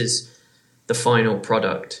reduces the final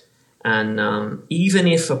product. And even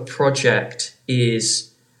if a project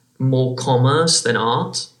is more commerce than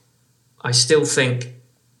art, I still think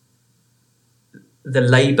the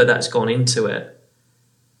labor that's gone into it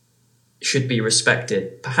should be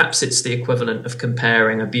respected. Perhaps it's the equivalent of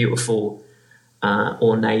comparing a beautiful,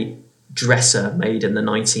 ornate dresser made in the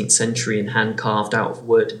 19th century and hand carved out of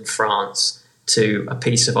wood in France to a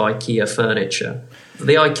piece of IKEA furniture.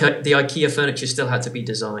 The IKEA furniture still had to be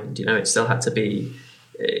designed. It still had to be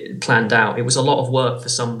planned out. It was a lot of work for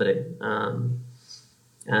somebody,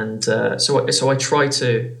 so I try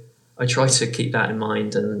to keep that in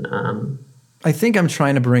mind. And I think I'm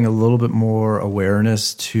trying to bring a little bit more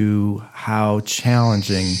awareness to how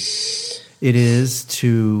challenging it is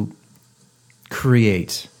to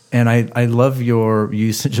create And I love your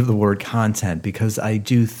usage of the word content, because I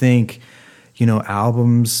do think,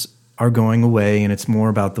 albums are going away and it's more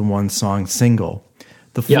about the one song single.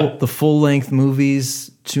 The full length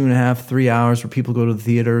movies, 2.5, 3 hours where people go to the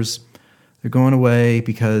theaters, they're going away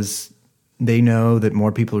because they know that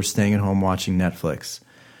more people are staying at home watching Netflix.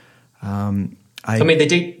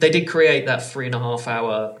 They did create that 3.5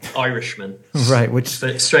 hour Irishman, right? Which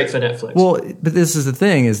straight for Netflix. Well, but this is the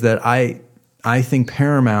thing, is that I think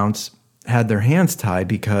Paramount had their hands tied,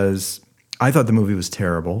 because I thought the movie was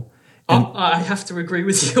terrible. I have to agree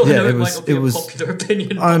with you. I know it might not be a popular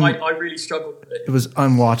opinion, but I really struggled with it. It was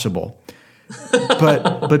unwatchable.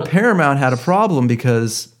 but Paramount had a problem,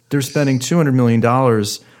 because they're spending $200 million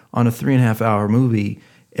on a 3.5 hour movie,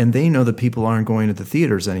 and they know that people aren't going to the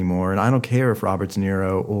theaters anymore. And I don't care if Robert De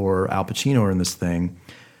Niro or Al Pacino are in this thing.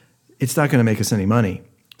 It's not going to make us any money.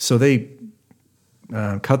 So they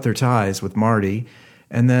cut their ties with Marty.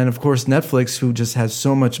 And then, of course, Netflix, who just has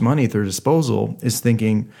so much money at their disposal, is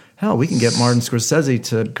thinking, hell, we can get Martin Scorsese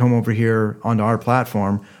to come over here onto our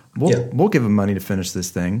platform. We'll give him money to finish this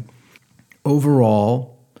thing.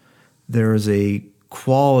 Overall, there is a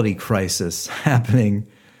quality crisis happening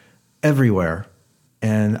everywhere.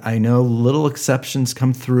 And I know little exceptions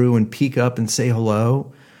come through and peek up and say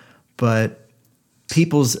hello, but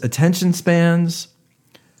people's attention spans,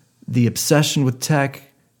 the obsession with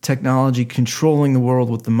technology controlling the world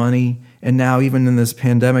with the money, and now even in this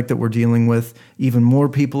pandemic that we're dealing with, even more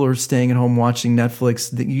people are staying at home watching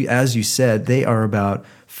Netflix. As you said, they are about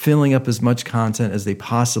filling up as much content as they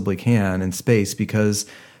possibly can in space, because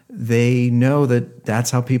they know that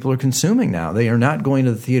that's how people are consuming now. They are not going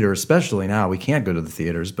to the theater, especially now. We can't go to the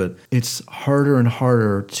theaters, but it's harder and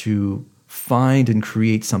harder to find and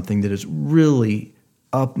create something that is really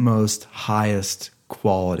utmost, highest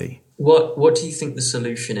quality. What do you think the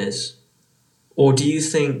solution is? Or do you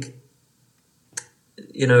think,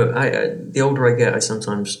 the older I get, I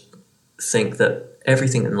sometimes think that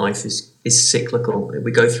everything in life is cyclical.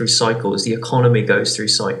 We go through cycles. The economy goes through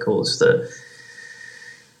cycles. The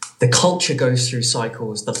culture goes through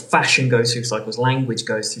cycles. The fashion goes through cycles. Language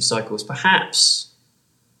goes through cycles. Perhaps,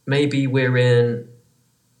 maybe we're in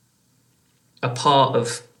a part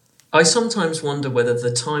of... I sometimes wonder whether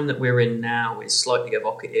the time that we're in now is slightly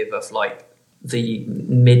evocative of like the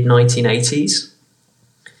mid-1980s,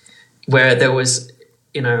 where there was,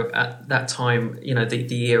 at that time,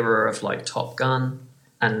 the era of like Top Gun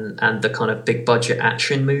and the kind of big budget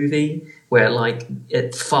action movie, where like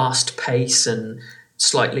at fast pace and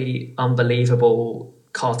slightly unbelievable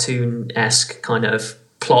cartoon-esque kind of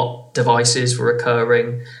plot devices were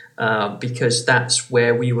occurring. Because that's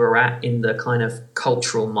where we were at in the kind of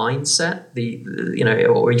cultural mindset,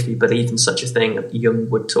 or if you believe in such a thing,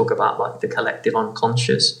 Jung would talk about like the collective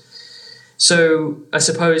unconscious. So I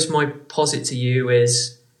suppose my posit to you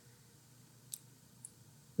is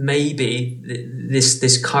maybe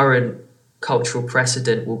this current cultural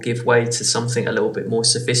precedent will give way to something a little bit more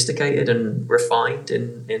sophisticated and refined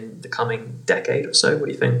in the coming decade or so. What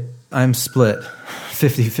do you think? I'm split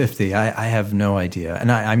 50-50. I have no idea. And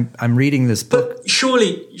I'm reading this book. But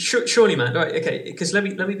surely, man, right, okay, because let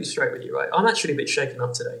me be straight with you, right? I'm actually a bit shaken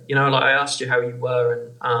up today. Like I asked you how you were,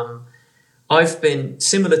 and I've been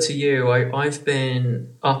similar to you. I've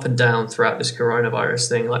been up and down throughout this coronavirus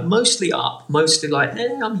thing, like mostly up, mostly like,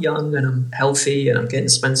 I'm young and I'm healthy and I'm getting to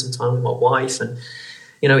spend some time with my wife, and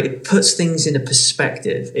it puts things into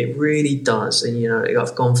perspective. It really does. And,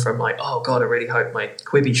 I've gone from like, oh God, I really hope my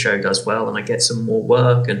Quibi show does well and I get some more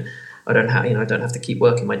work and I don't have to keep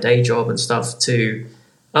working my day job and stuff, to,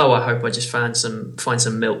 oh, I hope I just find some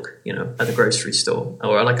milk, at the grocery store,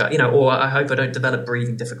 or like, or I hope I don't develop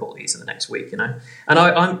breathing difficulties in the next week, And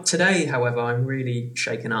I'm today, however, I'm really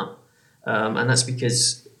shaken up. And that's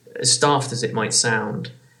because, as daft as it might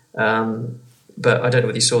sound, but I don't know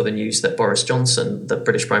whether you saw the news that Boris Johnson, the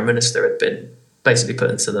British Prime Minister, had been basically put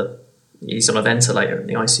into he's on a ventilator in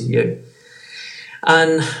the ICU.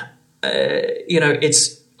 And,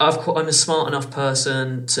 I'm a smart enough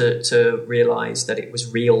person to realise that it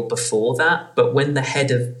was real before that. But when the head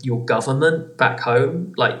of your government back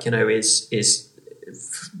home, is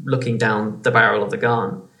looking down the barrel of the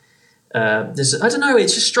gun, I don't know, it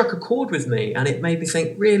just struck a chord with me. And it made me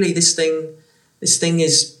think, really, this thing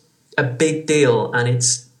is a big deal, and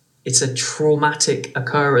it's a traumatic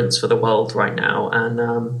occurrence for the world right now. And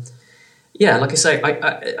like I say,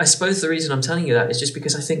 I suppose the reason I'm telling you that is just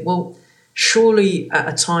because I think, well, surely at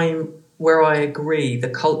a time where I agree the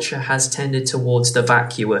culture has tended towards the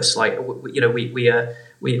vacuous, like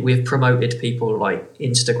we've promoted people like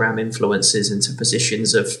Instagram influencers into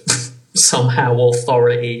positions of somehow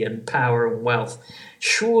authority and power and wealth.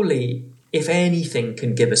 Surely, if anything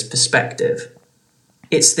can give us perspective,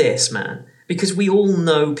 it's this, man. Because we all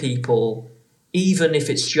know people, even if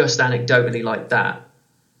it's just anecdotally like that,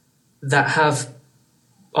 that have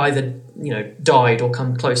either, died or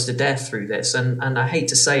come close to death through this. And I hate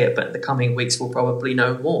to say it, but in the coming weeks we'll probably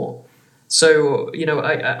know more. So,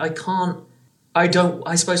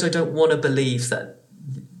 I suppose I don't want to believe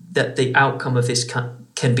that the outcome of this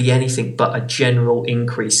can be anything but a general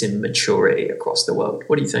increase in maturity across the world.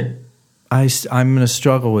 What do you think? I'm going to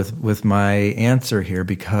struggle with my answer here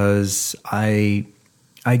because I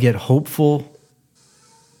get hopeful.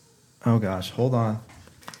 Oh gosh, hold on.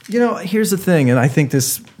 Here's the thing, and I think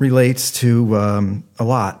this relates to a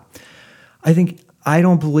lot. I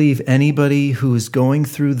don't believe anybody who is going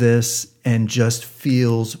through this and just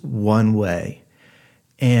feels one way.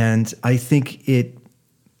 And I think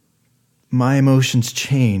my emotions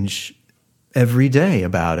change every day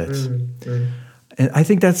about it. Mm-hmm. And I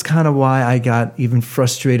think that's kind of why I got even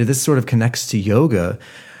frustrated. This sort of connects to yoga.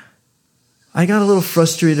 I got a little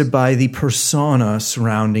frustrated by the persona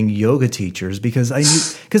surrounding yoga teachers because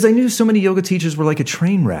I knew so many yoga teachers were like a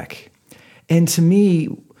train wreck. And to me,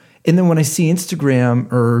 and then when I see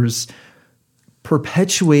Instagrammers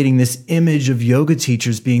perpetuating this image of yoga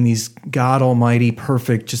teachers being these God Almighty,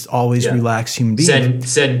 perfect, just always relaxed human beings.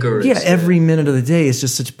 Zen gurus. Yeah, every minute of the day is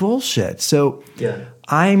just such bullshit. So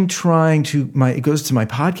I'm trying to, it goes to my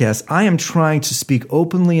podcast, I am trying to speak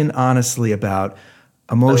openly and honestly about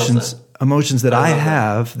emotions that I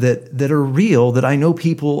have that are real, that I know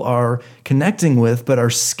people are connecting with, but are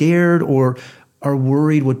scared or are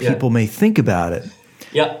worried what people may think about it.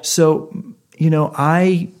 Yeah. So,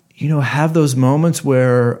 I have those moments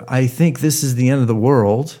where I think this is the end of the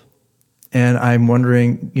world. And I'm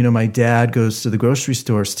wondering, my dad goes to the grocery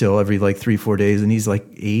store still every 3-4 days, and he's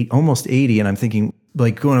almost 80. And I'm thinking,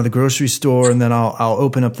 going to the grocery store, and then I'll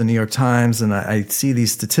open up the New York Times and I see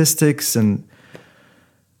these statistics, and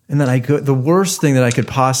then I go. The worst thing that I could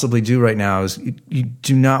possibly do right now is you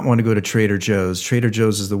do not want to go to Trader Joe's. Trader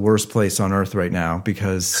Joe's is the worst place on earth right now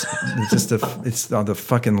because it's just it's all the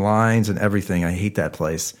fucking lines and everything. I hate that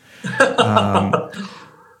place. But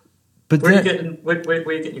where are you getting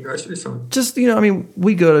your groceries from? Just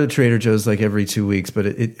we go to Trader Joe's every 2 weeks, but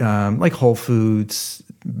it like Whole Foods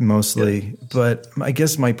mostly. Yeah. But I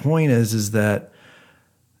guess my point is that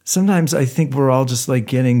sometimes I think we're all just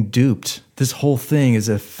getting duped. This whole thing is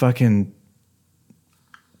a fucking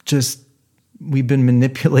we've been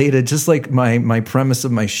manipulated. Just like my premise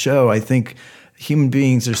of my show, I think human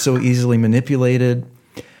beings are so easily manipulated.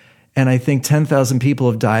 And I think 10,000 people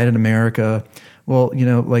have died in America. Well,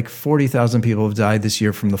 40,000 people have died this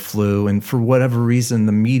year from the flu. And for whatever reason,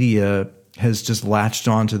 the media has just latched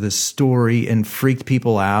onto this story and freaked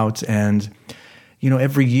people out. And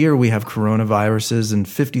every year we have coronaviruses, and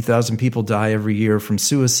 50,000 people die every year from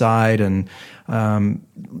suicide. And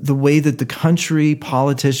the way that the country,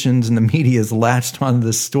 politicians, and the media has latched onto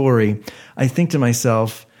this story, I think to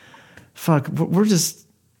myself, fuck, we're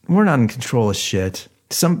not in control of shit.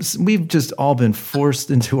 We've just all been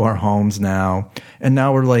forced into our homes now, and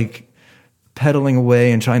now we're pedaling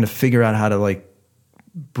away and trying to figure out how to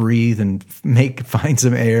breathe and find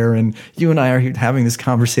some air. And you and I are having this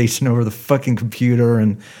conversation over the fucking computer,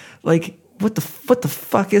 and what the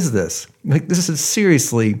fuck is this? This is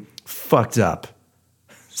seriously fucked up.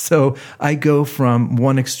 So I go from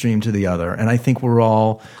one extreme to the other, and I think we're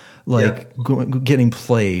all getting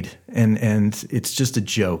played, and it's just a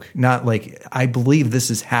joke. Not I believe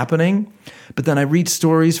this is happening, but then I read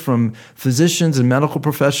stories from physicians and medical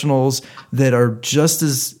professionals that are just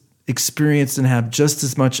as experienced and have just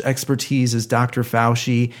as much expertise as Dr.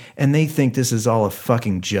 Fauci, and they think this is all a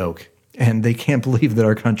fucking joke. And they can't believe that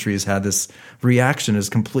our country has had this reaction, is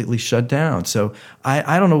completely shut down. So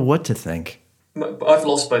I don't know what to think. I've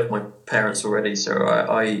lost both my parents already, so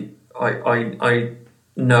I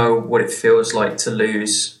know what it feels like to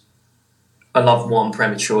lose a loved one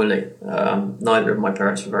prematurely. Neither of my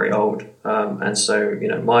parents were very old, and so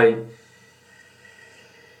even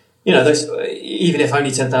if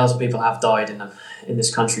only 10,000 people have died in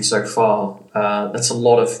this country so far, that's a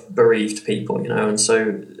lot of bereaved people, and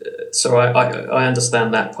so I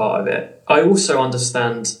understand that part of it. I also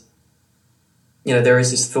understand, there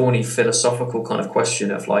is this thorny philosophical kind of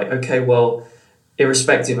question of okay, well,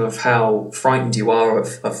 irrespective of how frightened you are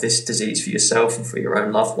of this disease for yourself and for your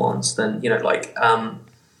own loved ones, then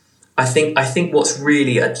I think what's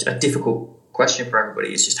really a difficult question for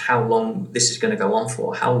everybody is just how long this is going to go on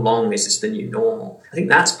for. How long is this the new normal? I think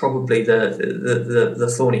that's probably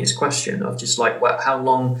the thorniest question of just how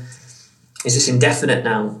long is this indefinite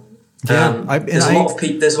now? Yeah, There's a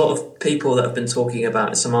lot of people that have been talking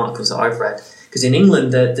about some articles that I've read, because in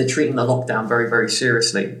England they're treating the lockdown very, very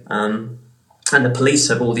seriously, and the police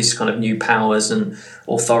have all these kind of new powers and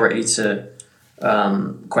authority to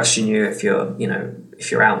question you if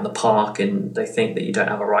you're out in the park and they think that you don't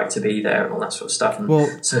have a right to be there and all that sort of stuff.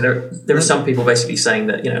 And so there are some people basically saying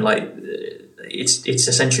that it's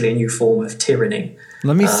essentially a new form of tyranny.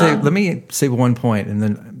 Let me say one point, and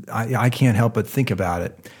then I can't help but think about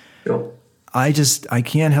it. Sure. I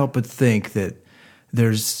can't help but think that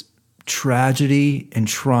there's tragedy and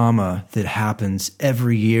trauma that happens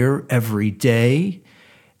every year, every day,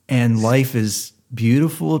 and life is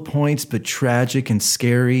beautiful at points, but tragic and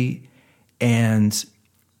scary. And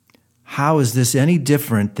how is this any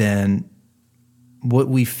different than what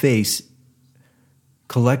we face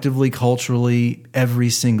collectively, culturally, every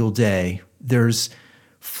single day? There's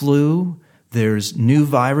flu, there's new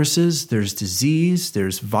viruses, there's disease,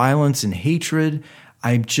 there's violence and hatred.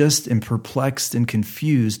 I just am perplexed and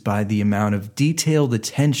confused by the amount of detailed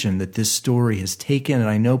attention that this story has taken. And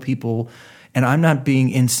I know people, and I'm not being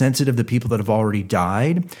insensitive to people that have already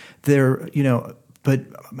died. But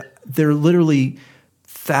there are literally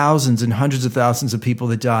thousands and hundreds of thousands of people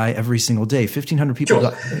that die every single day. 1,500 people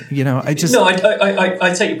Sure. die.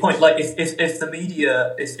 I take your point. Like if the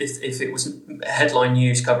media, if it was headline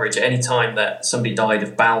news coverage at any time that somebody died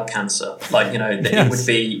of bowel cancer, Yes.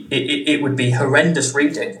 it would be horrendous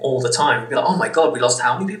reading all the time. It'd be like, oh my God, we lost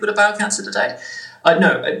how many people to bowel cancer today?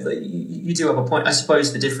 No, you do have a point. I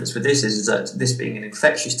suppose the difference with this is that this being an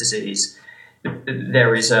infectious disease,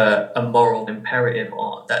 there is a moral imperative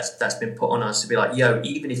that's been put on us to be like,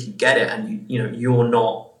 even if you get it and you're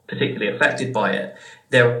not particularly affected by it,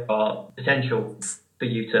 there are potential for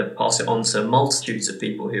you to pass it on to multitudes of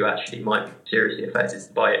people who actually might be seriously affected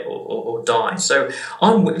by it or die. So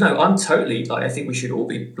I'm totally I think we should all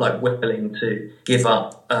be willing to give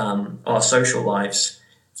up our social lives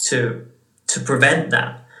to prevent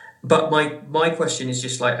that. But my question is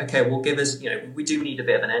just okay, well, give us, we do need a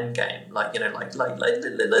bit of an end game. Let's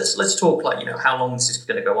talk how long this is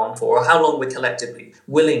going to go on for, or how long we're collectively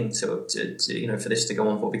willing to for this to go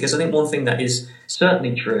on for. Because I think one thing that is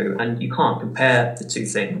certainly true, and you can't compare the two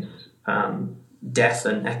things, death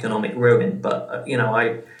and economic ruin. But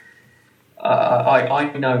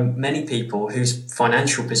I know many people whose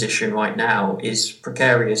financial position right now is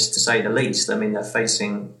precarious, to say the least. I mean, they're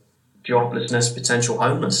facing joblessness, potential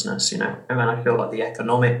homelessness, and I feel like the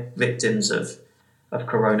economic victims of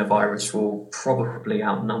coronavirus will probably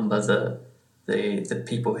outnumber the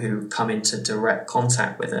people who come into direct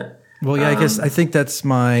contact with it. Well, yeah, I think that's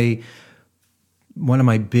one of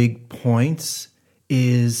my big points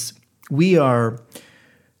is we are,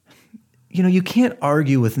 you can't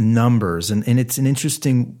argue with numbers, and it's an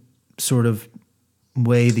interesting sort of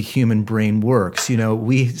way the human brain works.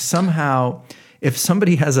 We somehow, if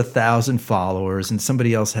somebody has 1,000 followers and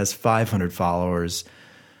somebody else has 500 followers,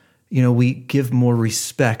 we give more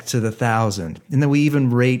respect to the 1,000, and then we even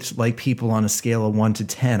rate people on a scale of 1 to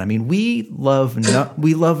 10. I mean, we love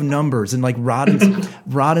numbers, and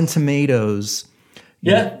Rotten Tomatoes.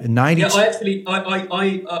 Yeah, 90. Yeah,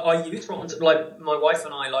 I use Rotten. My wife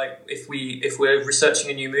and I, if we're researching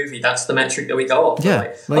a new movie, that's the metric that we go off. Yeah,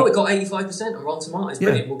 it got 85% on Rotten Tomatoes.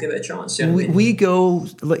 Brilliant, we'll give it a chance. We go.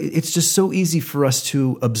 It's just so easy for us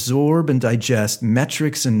to absorb and digest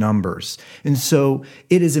metrics and numbers, and so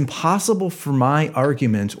it is impossible for my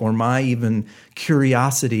argument or my even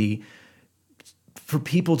curiosity for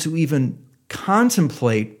people to even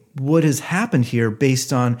contemplate what has happened here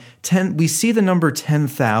based on 10. We see the number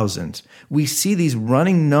 10,000. We see these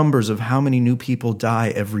running numbers of how many new people die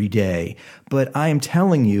every day. But I am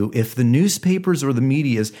telling you, if the newspapers or the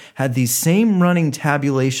medias had these same running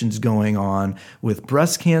tabulations going on with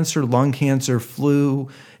breast cancer, lung cancer, flu,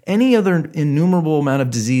 any other innumerable amount of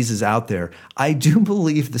diseases out there, I do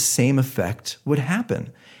believe the same effect would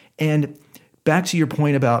happen. And back to your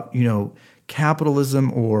point about,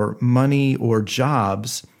 capitalism or money or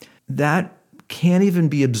jobs, that can't even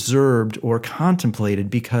be observed or contemplated,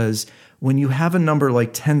 because when you have a number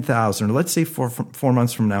like 10,000, or let's say 4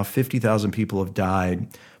 months from now, 50,000 people have died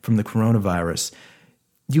from the coronavirus,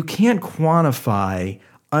 you can't quantify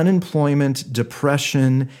unemployment,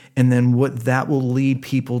 depression, and then what that will lead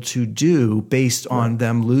people to do based on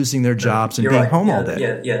them losing their jobs and being home all day.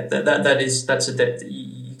 Yeah.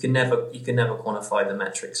 You can never quantify the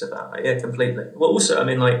metrics of that. Yeah, completely. Well, also,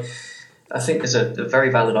 I think there's a very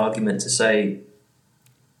valid argument to say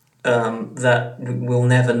that we'll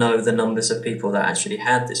never know the numbers of people that actually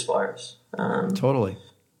had this virus. Totally.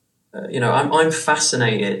 I'm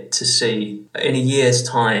fascinated to see in a year's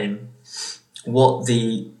time what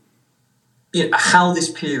the how this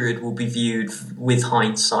period will be viewed with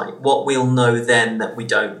hindsight, what we'll know then that we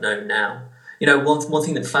don't know now. One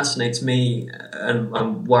thing that fascinates me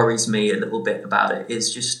and worries me a little bit about it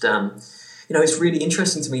is just, it's really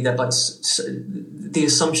interesting to me that the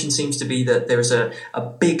assumption seems to be that there is a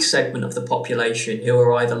big segment of the population who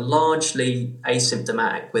are either largely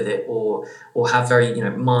asymptomatic with it or have very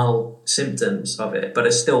mild symptoms of it, but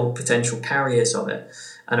are still potential carriers of it.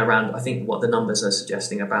 And around, I think what the numbers are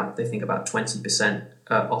suggesting they think about 20%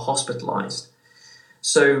 are hospitalized.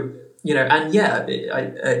 So,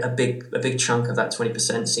 a big chunk of that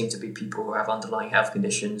 20% seem to be people who have underlying health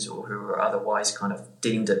conditions or who are otherwise kind of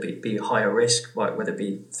deemed to be higher risk, whether it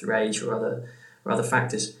be through age or other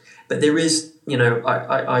factors. But there is,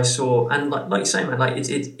 I saw, and like you say, man, like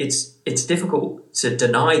it's difficult to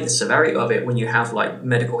deny the severity of it when you have like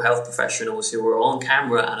medical health professionals who are on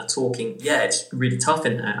camera and are talking. Yeah, it's really tough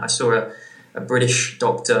in there. I saw a British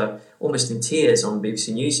doctor almost in tears on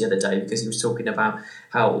BBC News the other day because he was talking about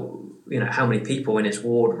how many people in his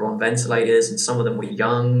ward were on ventilators and some of them were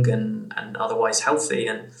young and otherwise healthy.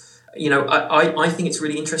 And I think it's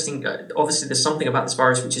really interesting. Obviously, there's something about this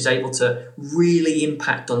virus which is able to really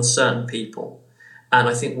impact on certain people. And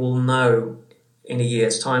I think we'll know in a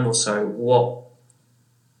year's time or so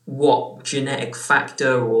what genetic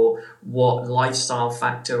factor or what lifestyle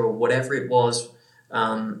factor or whatever it was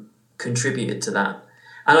contributed to that.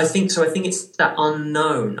 And I think it's that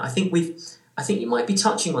unknown. I think you might be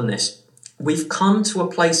touching on this. We've come to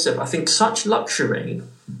a place of, I think, such luxury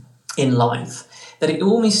in life that it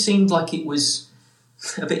almost seemed like it was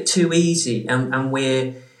a bit too easy, and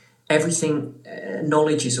where everything,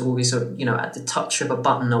 knowledge is always at the touch of a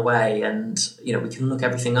button away, and we can look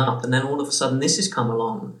everything up, and then all of a sudden this has come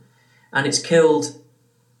along, and it's killed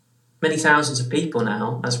many thousands of people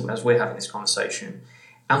now as we're having this conversation,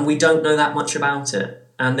 and we don't know that much about it,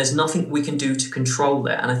 and there's nothing we can do to control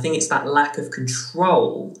it. And I think it's that lack of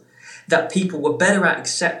control that people were better at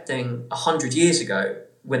accepting 100 years ago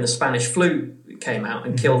when the Spanish flu came out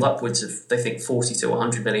and killed upwards of, they think, 40 to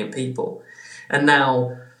 100 million people. And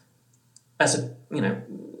now, as a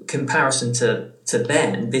comparison to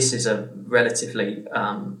then, this is a relatively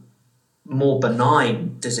more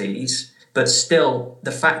benign disease, but still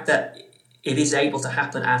the fact that it is able to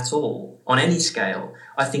happen at all on any scale,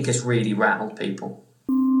 I think has really rattled people.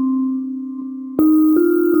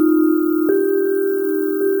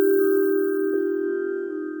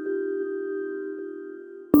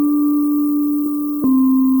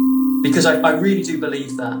 Because I really do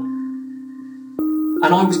believe that, and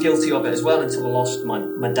I was guilty of it as well until I lost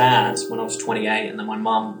my dad when I was 28, and then my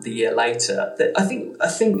mum the year later. That I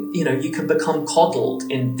think you can become coddled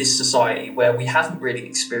in this society where we haven't really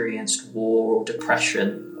experienced war or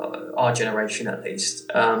depression, our generation at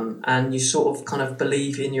least, and you sort of kind of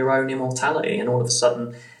believe in your own immortality, and all of a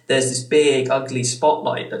sudden there's this big ugly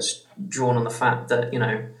spotlight that's drawn on the fact that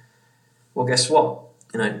well, guess what?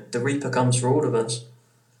 The Reaper comes for all of us.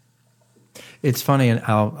 It's funny, and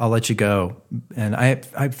I'll let you go. And I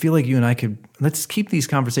feel like you and I let's keep these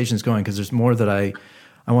conversations going, because there's more that I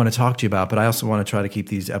want to talk to you about. But I also want to try to keep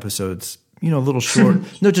these episodes, a little short.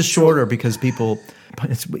 No, just shorter, because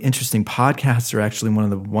it's interesting. Podcasts are actually one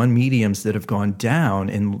of the mediums that have gone down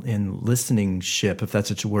in listening-ship, if that's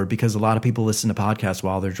such a word, because a lot of people listen to podcasts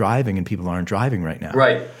while they're driving, and people aren't driving right now.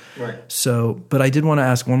 Right. So, but I did want to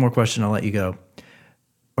ask one more question. I'll let you go.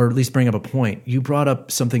 Or at least bring up a point. You brought up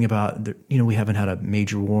something about, we haven't had a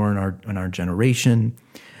major war in our generation.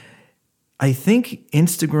 I think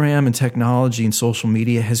Instagram and technology and social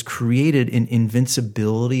media has created an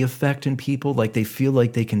invincibility effect in people. Like they feel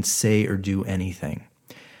like they can say or do anything.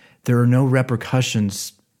 There are no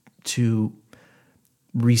repercussions to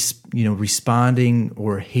responding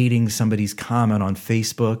or hating somebody's comment on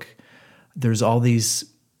Facebook. There's all these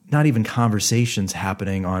not even conversations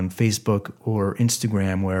happening on Facebook or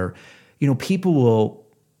Instagram where, people will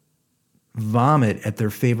vomit at their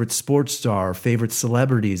favorite sports star, favorite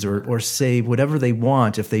celebrities, or say whatever they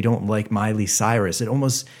want if they don't like Miley Cyrus. It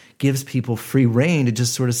almost gives people free rein to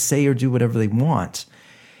just sort of say or do whatever they want.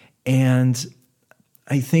 And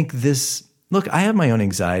I think look, I have my own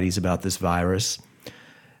anxieties about this virus.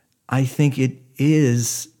 I think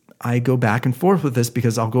I go back and forth with this,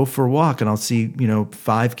 because I'll go for a walk and I'll see,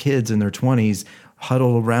 5 kids in their 20s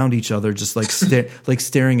huddle around each other, just like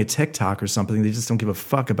staring at TikTok or something. They just don't give a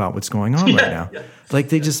fuck about what's going on right now. Yeah. Like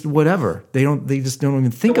they just whatever. They just don't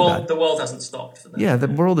even think about it. The world hasn't stopped for them. Yeah, the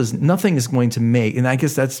world nothing is going to make, and I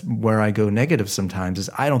guess that's where I go negative sometimes,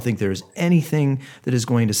 is I don't think there's anything that is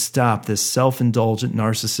going to stop this self-indulgent,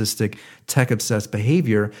 narcissistic, tech-obsessed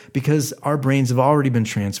behavior, because our brains have already been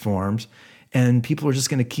transformed. and people are just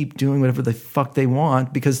going to keep doing whatever the fuck they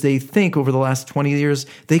want because they think over the last 20 years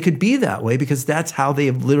they could be that way because that's how they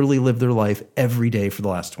have literally lived their life every day for the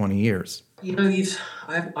last 20 years. You know,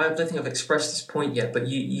 I don't think I've expressed this point yet, but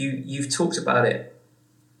you've talked about it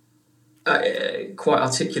quite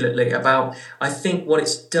articulately about, I think what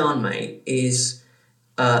it's done, mate, is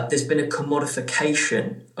there's been a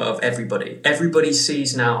commodification of everybody. Everybody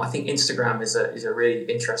sees now, I think Instagram is a really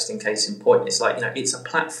interesting case in point. It's like, you know, it's a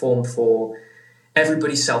platform for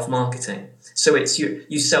everybody's self-marketing. So it's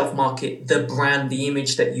you self-market the brand, the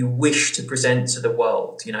image that you wish to present to the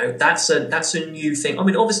world. You know, that's a new thing. I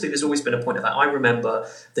mean, obviously there's always been a point of that. I remember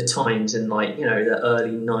the times in, like, you know, the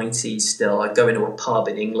early 90s still. I'd go into a pub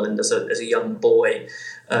in England as a young boy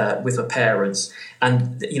with my parents,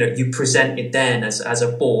 and, you know, you presented then as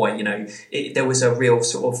a boy, you know, there was a real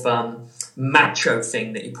sort of macho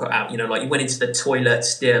thing that you put out, you know, like you went into the toilet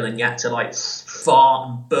still and you had to like fart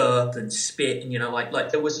and burp and spit, and, you know,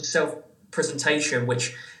 like there was a self-presentation,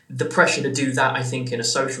 which the pressure to do that, I think, in a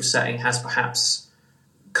social setting has perhaps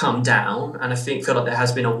come down, and I feel like there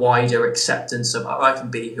has been a wider acceptance of, oh, I can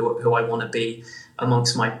be who I want to be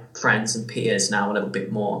amongst my friends and peers now a little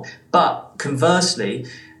bit more. But conversely,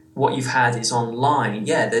 what you've had is online,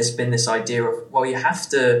 there's been this idea of, well, you have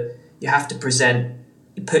to present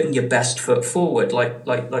putting your best foot forward, like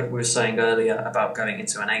we were saying earlier about going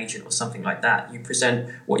into an agent or something like that. You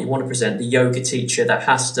present what you want to present. The yoga teacher that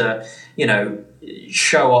has to, you know,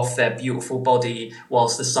 show off their beautiful body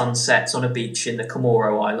whilst the sun sets on a beach in the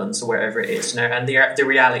Comoro Islands or wherever it is, you know. And the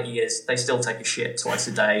reality is they still take a shit twice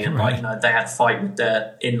a day, and like, you know, they had a fight with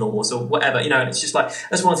their in-laws or whatever, you know. And it's just like,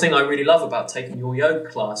 that's one thing I really love about taking your yoga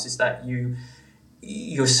class, is that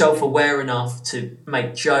you're self-aware enough to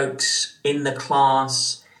make jokes in the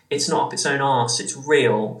class. It's not up its own arse, it's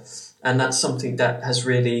real. And that's something that has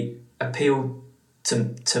really appealed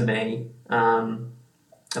to me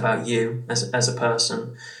about you as a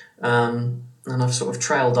person. And I've sort of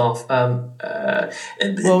trailed off.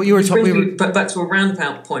 Well, you were talking... But back to a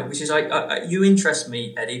roundabout point, which is, you interest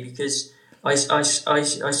me, Eddie, because I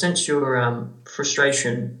sense your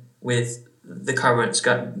frustration with the currents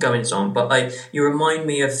goings on, but like, you remind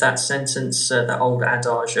me of that sentence, that old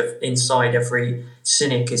adage of inside every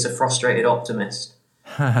cynic is a frustrated optimist.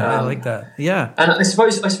 I like that. Yeah. And I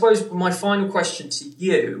suppose my final question to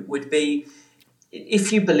you would be,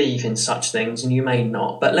 if you believe in such things, and you may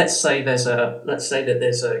not, but let's say that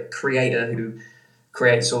there's a creator who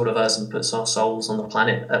creates all of us and puts our souls on the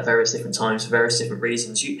planet at various different times for various different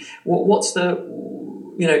reasons. What's the...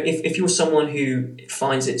 You know, if you're someone who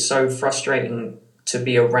finds it so frustrating to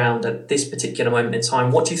be around at this particular moment in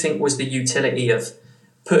time, what do you think was the utility of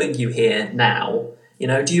putting you here now? You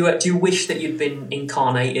know, do you wish that you'd been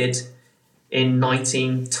incarnated in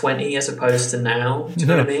 1920 as opposed to now? Do you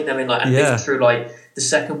know what I mean? I mean, like, and lived through like the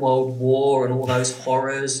Second World War and all those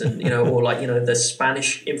horrors, and, you know, or like, you know, the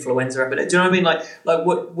Spanish influenza epidemic. Do you know what I mean? Like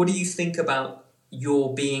what do you think about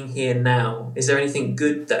your being here now? Is there anything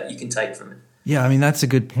good that you can take from it? Yeah, I mean, that's a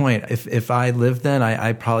good point. If I lived then,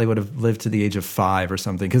 I probably would have lived to the age of 5 or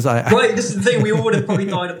something. Right, this is the thing. We all would have probably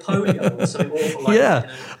died of polio or something awful like that. You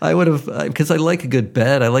know? I would have, because I like a good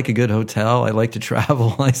bed. I like a good hotel. I like to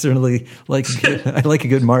travel. I certainly like I like a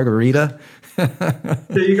good margarita.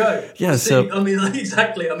 There you go. Yeah, I mean, like,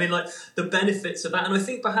 exactly. I mean, like, the benefits of that. And I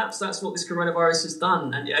think perhaps that's what this coronavirus has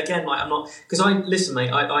done. And again, like, I'm not... Because listen,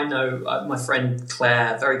 mate, I know my friend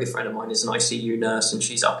Claire, a very good friend of mine, is an ICU nurse, and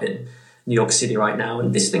she's up in New York City right now,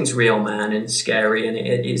 and this thing's real, man, and it's scary, and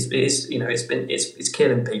it is, you know, it's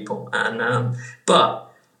killing people, and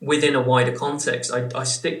but within a wider context, I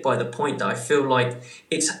stick by the point that I feel like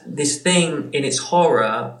it's this thing in its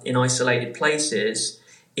horror in isolated places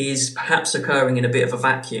is perhaps occurring in a bit of a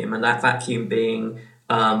vacuum, and that vacuum being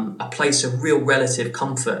a place of real relative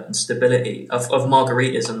comfort and stability of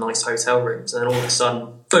margaritas and nice hotel rooms, and then all of a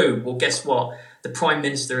sudden, boom! Well, guess what? The Prime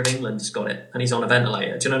Minister of England has got it, and he's on a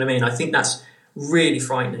ventilator. Do you know what I mean? I think that's really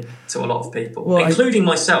frightening to a lot of people, including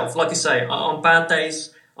myself. Like I say, on bad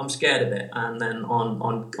days, I'm scared of it. And then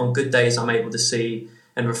on good days, I'm able to see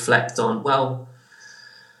and reflect on, well,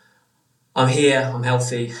 I'm here, I'm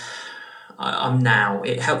healthy, I'm now.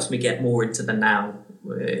 It helps me get more into the now,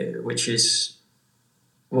 which is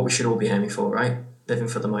what we should all be aiming for, right? Living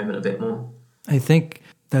for the moment a bit more. I think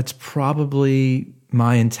that's probably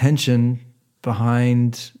my intention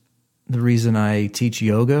behind the reason I teach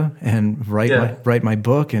yoga and write my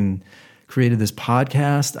book and created this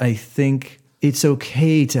podcast. I think it's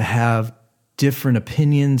okay to have different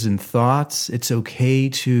opinions and thoughts. It's okay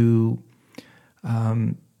to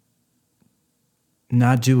not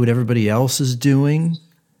do what everybody else is doing.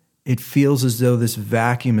 it feels as though this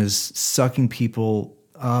vacuum is sucking people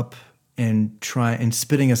up and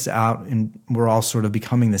spitting us out, and we're all sort of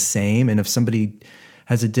becoming the same. And if somebody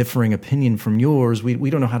has a differing opinion from yours, we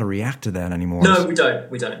don't know how to react to that anymore. No, we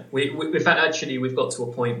don't. In fact, actually, we've got to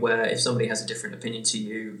a point where if somebody has a different opinion to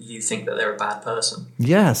you, you think that they're a bad person.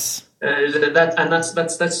 Yes.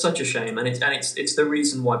 That's such a shame, and it's the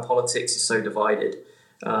reason why politics is so divided,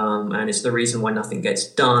 and it's the reason why nothing gets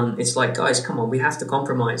done. It's like, guys, come on, we have to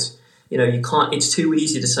compromise. You can't. It's too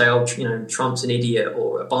easy to say, oh, Trump's an idiot,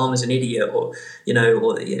 or Obama's an idiot, or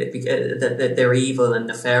that they're evil and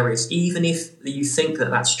nefarious. Even if you think that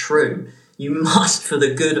that's true, you must, for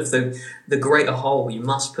the good of the greater whole, you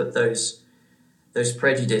must put those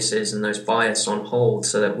prejudices and those bias on hold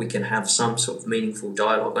so that we can have some sort of meaningful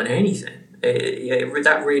dialogue on anything.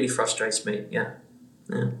 That really frustrates me. Yeah.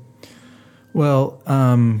 Well,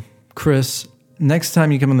 Chris, next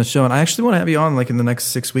time you come on the show, and I actually want to have you on like in the next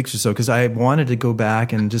 6 weeks or so, because I wanted to go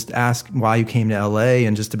back and just ask why you came to LA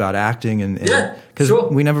and just about acting, and because sure.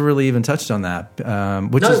 We never really even touched on that.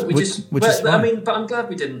 Which is fine. I mean, but I'm glad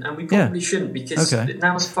we didn't, and we probably shouldn't, because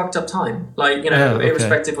now it's a fucked up time. Like,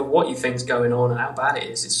 irrespective of what you think's going on and how bad it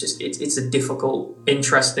is, it's just it's a difficult,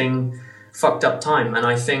 interesting, fucked up time, and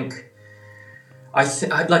I think. Like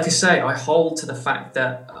I say, I hold to the fact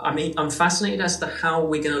that, I'm fascinated as to how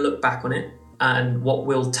we're going to look back on it and what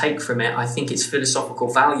we'll take from it. I think its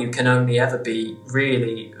philosophical value can only ever be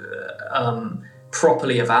really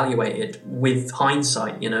properly evaluated with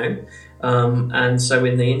hindsight, and so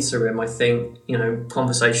in the interim, I think,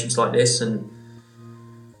 conversations like this and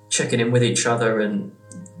checking in with each other and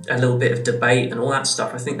a little bit of debate and all that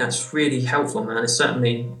stuff, I think that's really helpful, man. It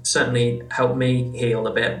certainly helped me heal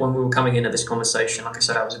a bit. When we were coming into this conversation, like I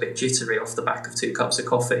said, I was a bit jittery off the back of 2 cups of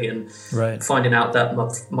coffee and finding out that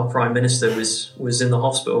my Prime Minister was in the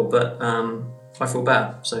hospital, but I feel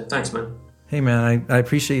bad. So thanks, man. Hey, man, I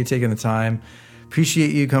appreciate you taking the time.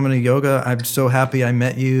 Appreciate you coming to yoga. I'm so happy I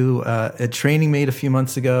met you at Training Mate a few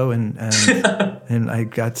months ago, and and I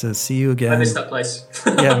got to see you again. I miss that place.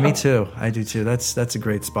 Yeah, me too. I do too. That's a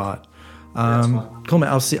great spot. Cool, man.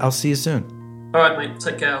 I'll see you soon. All right, mate.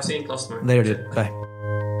 Take care. I'll see you in class tomorrow. Later, dude. Bye.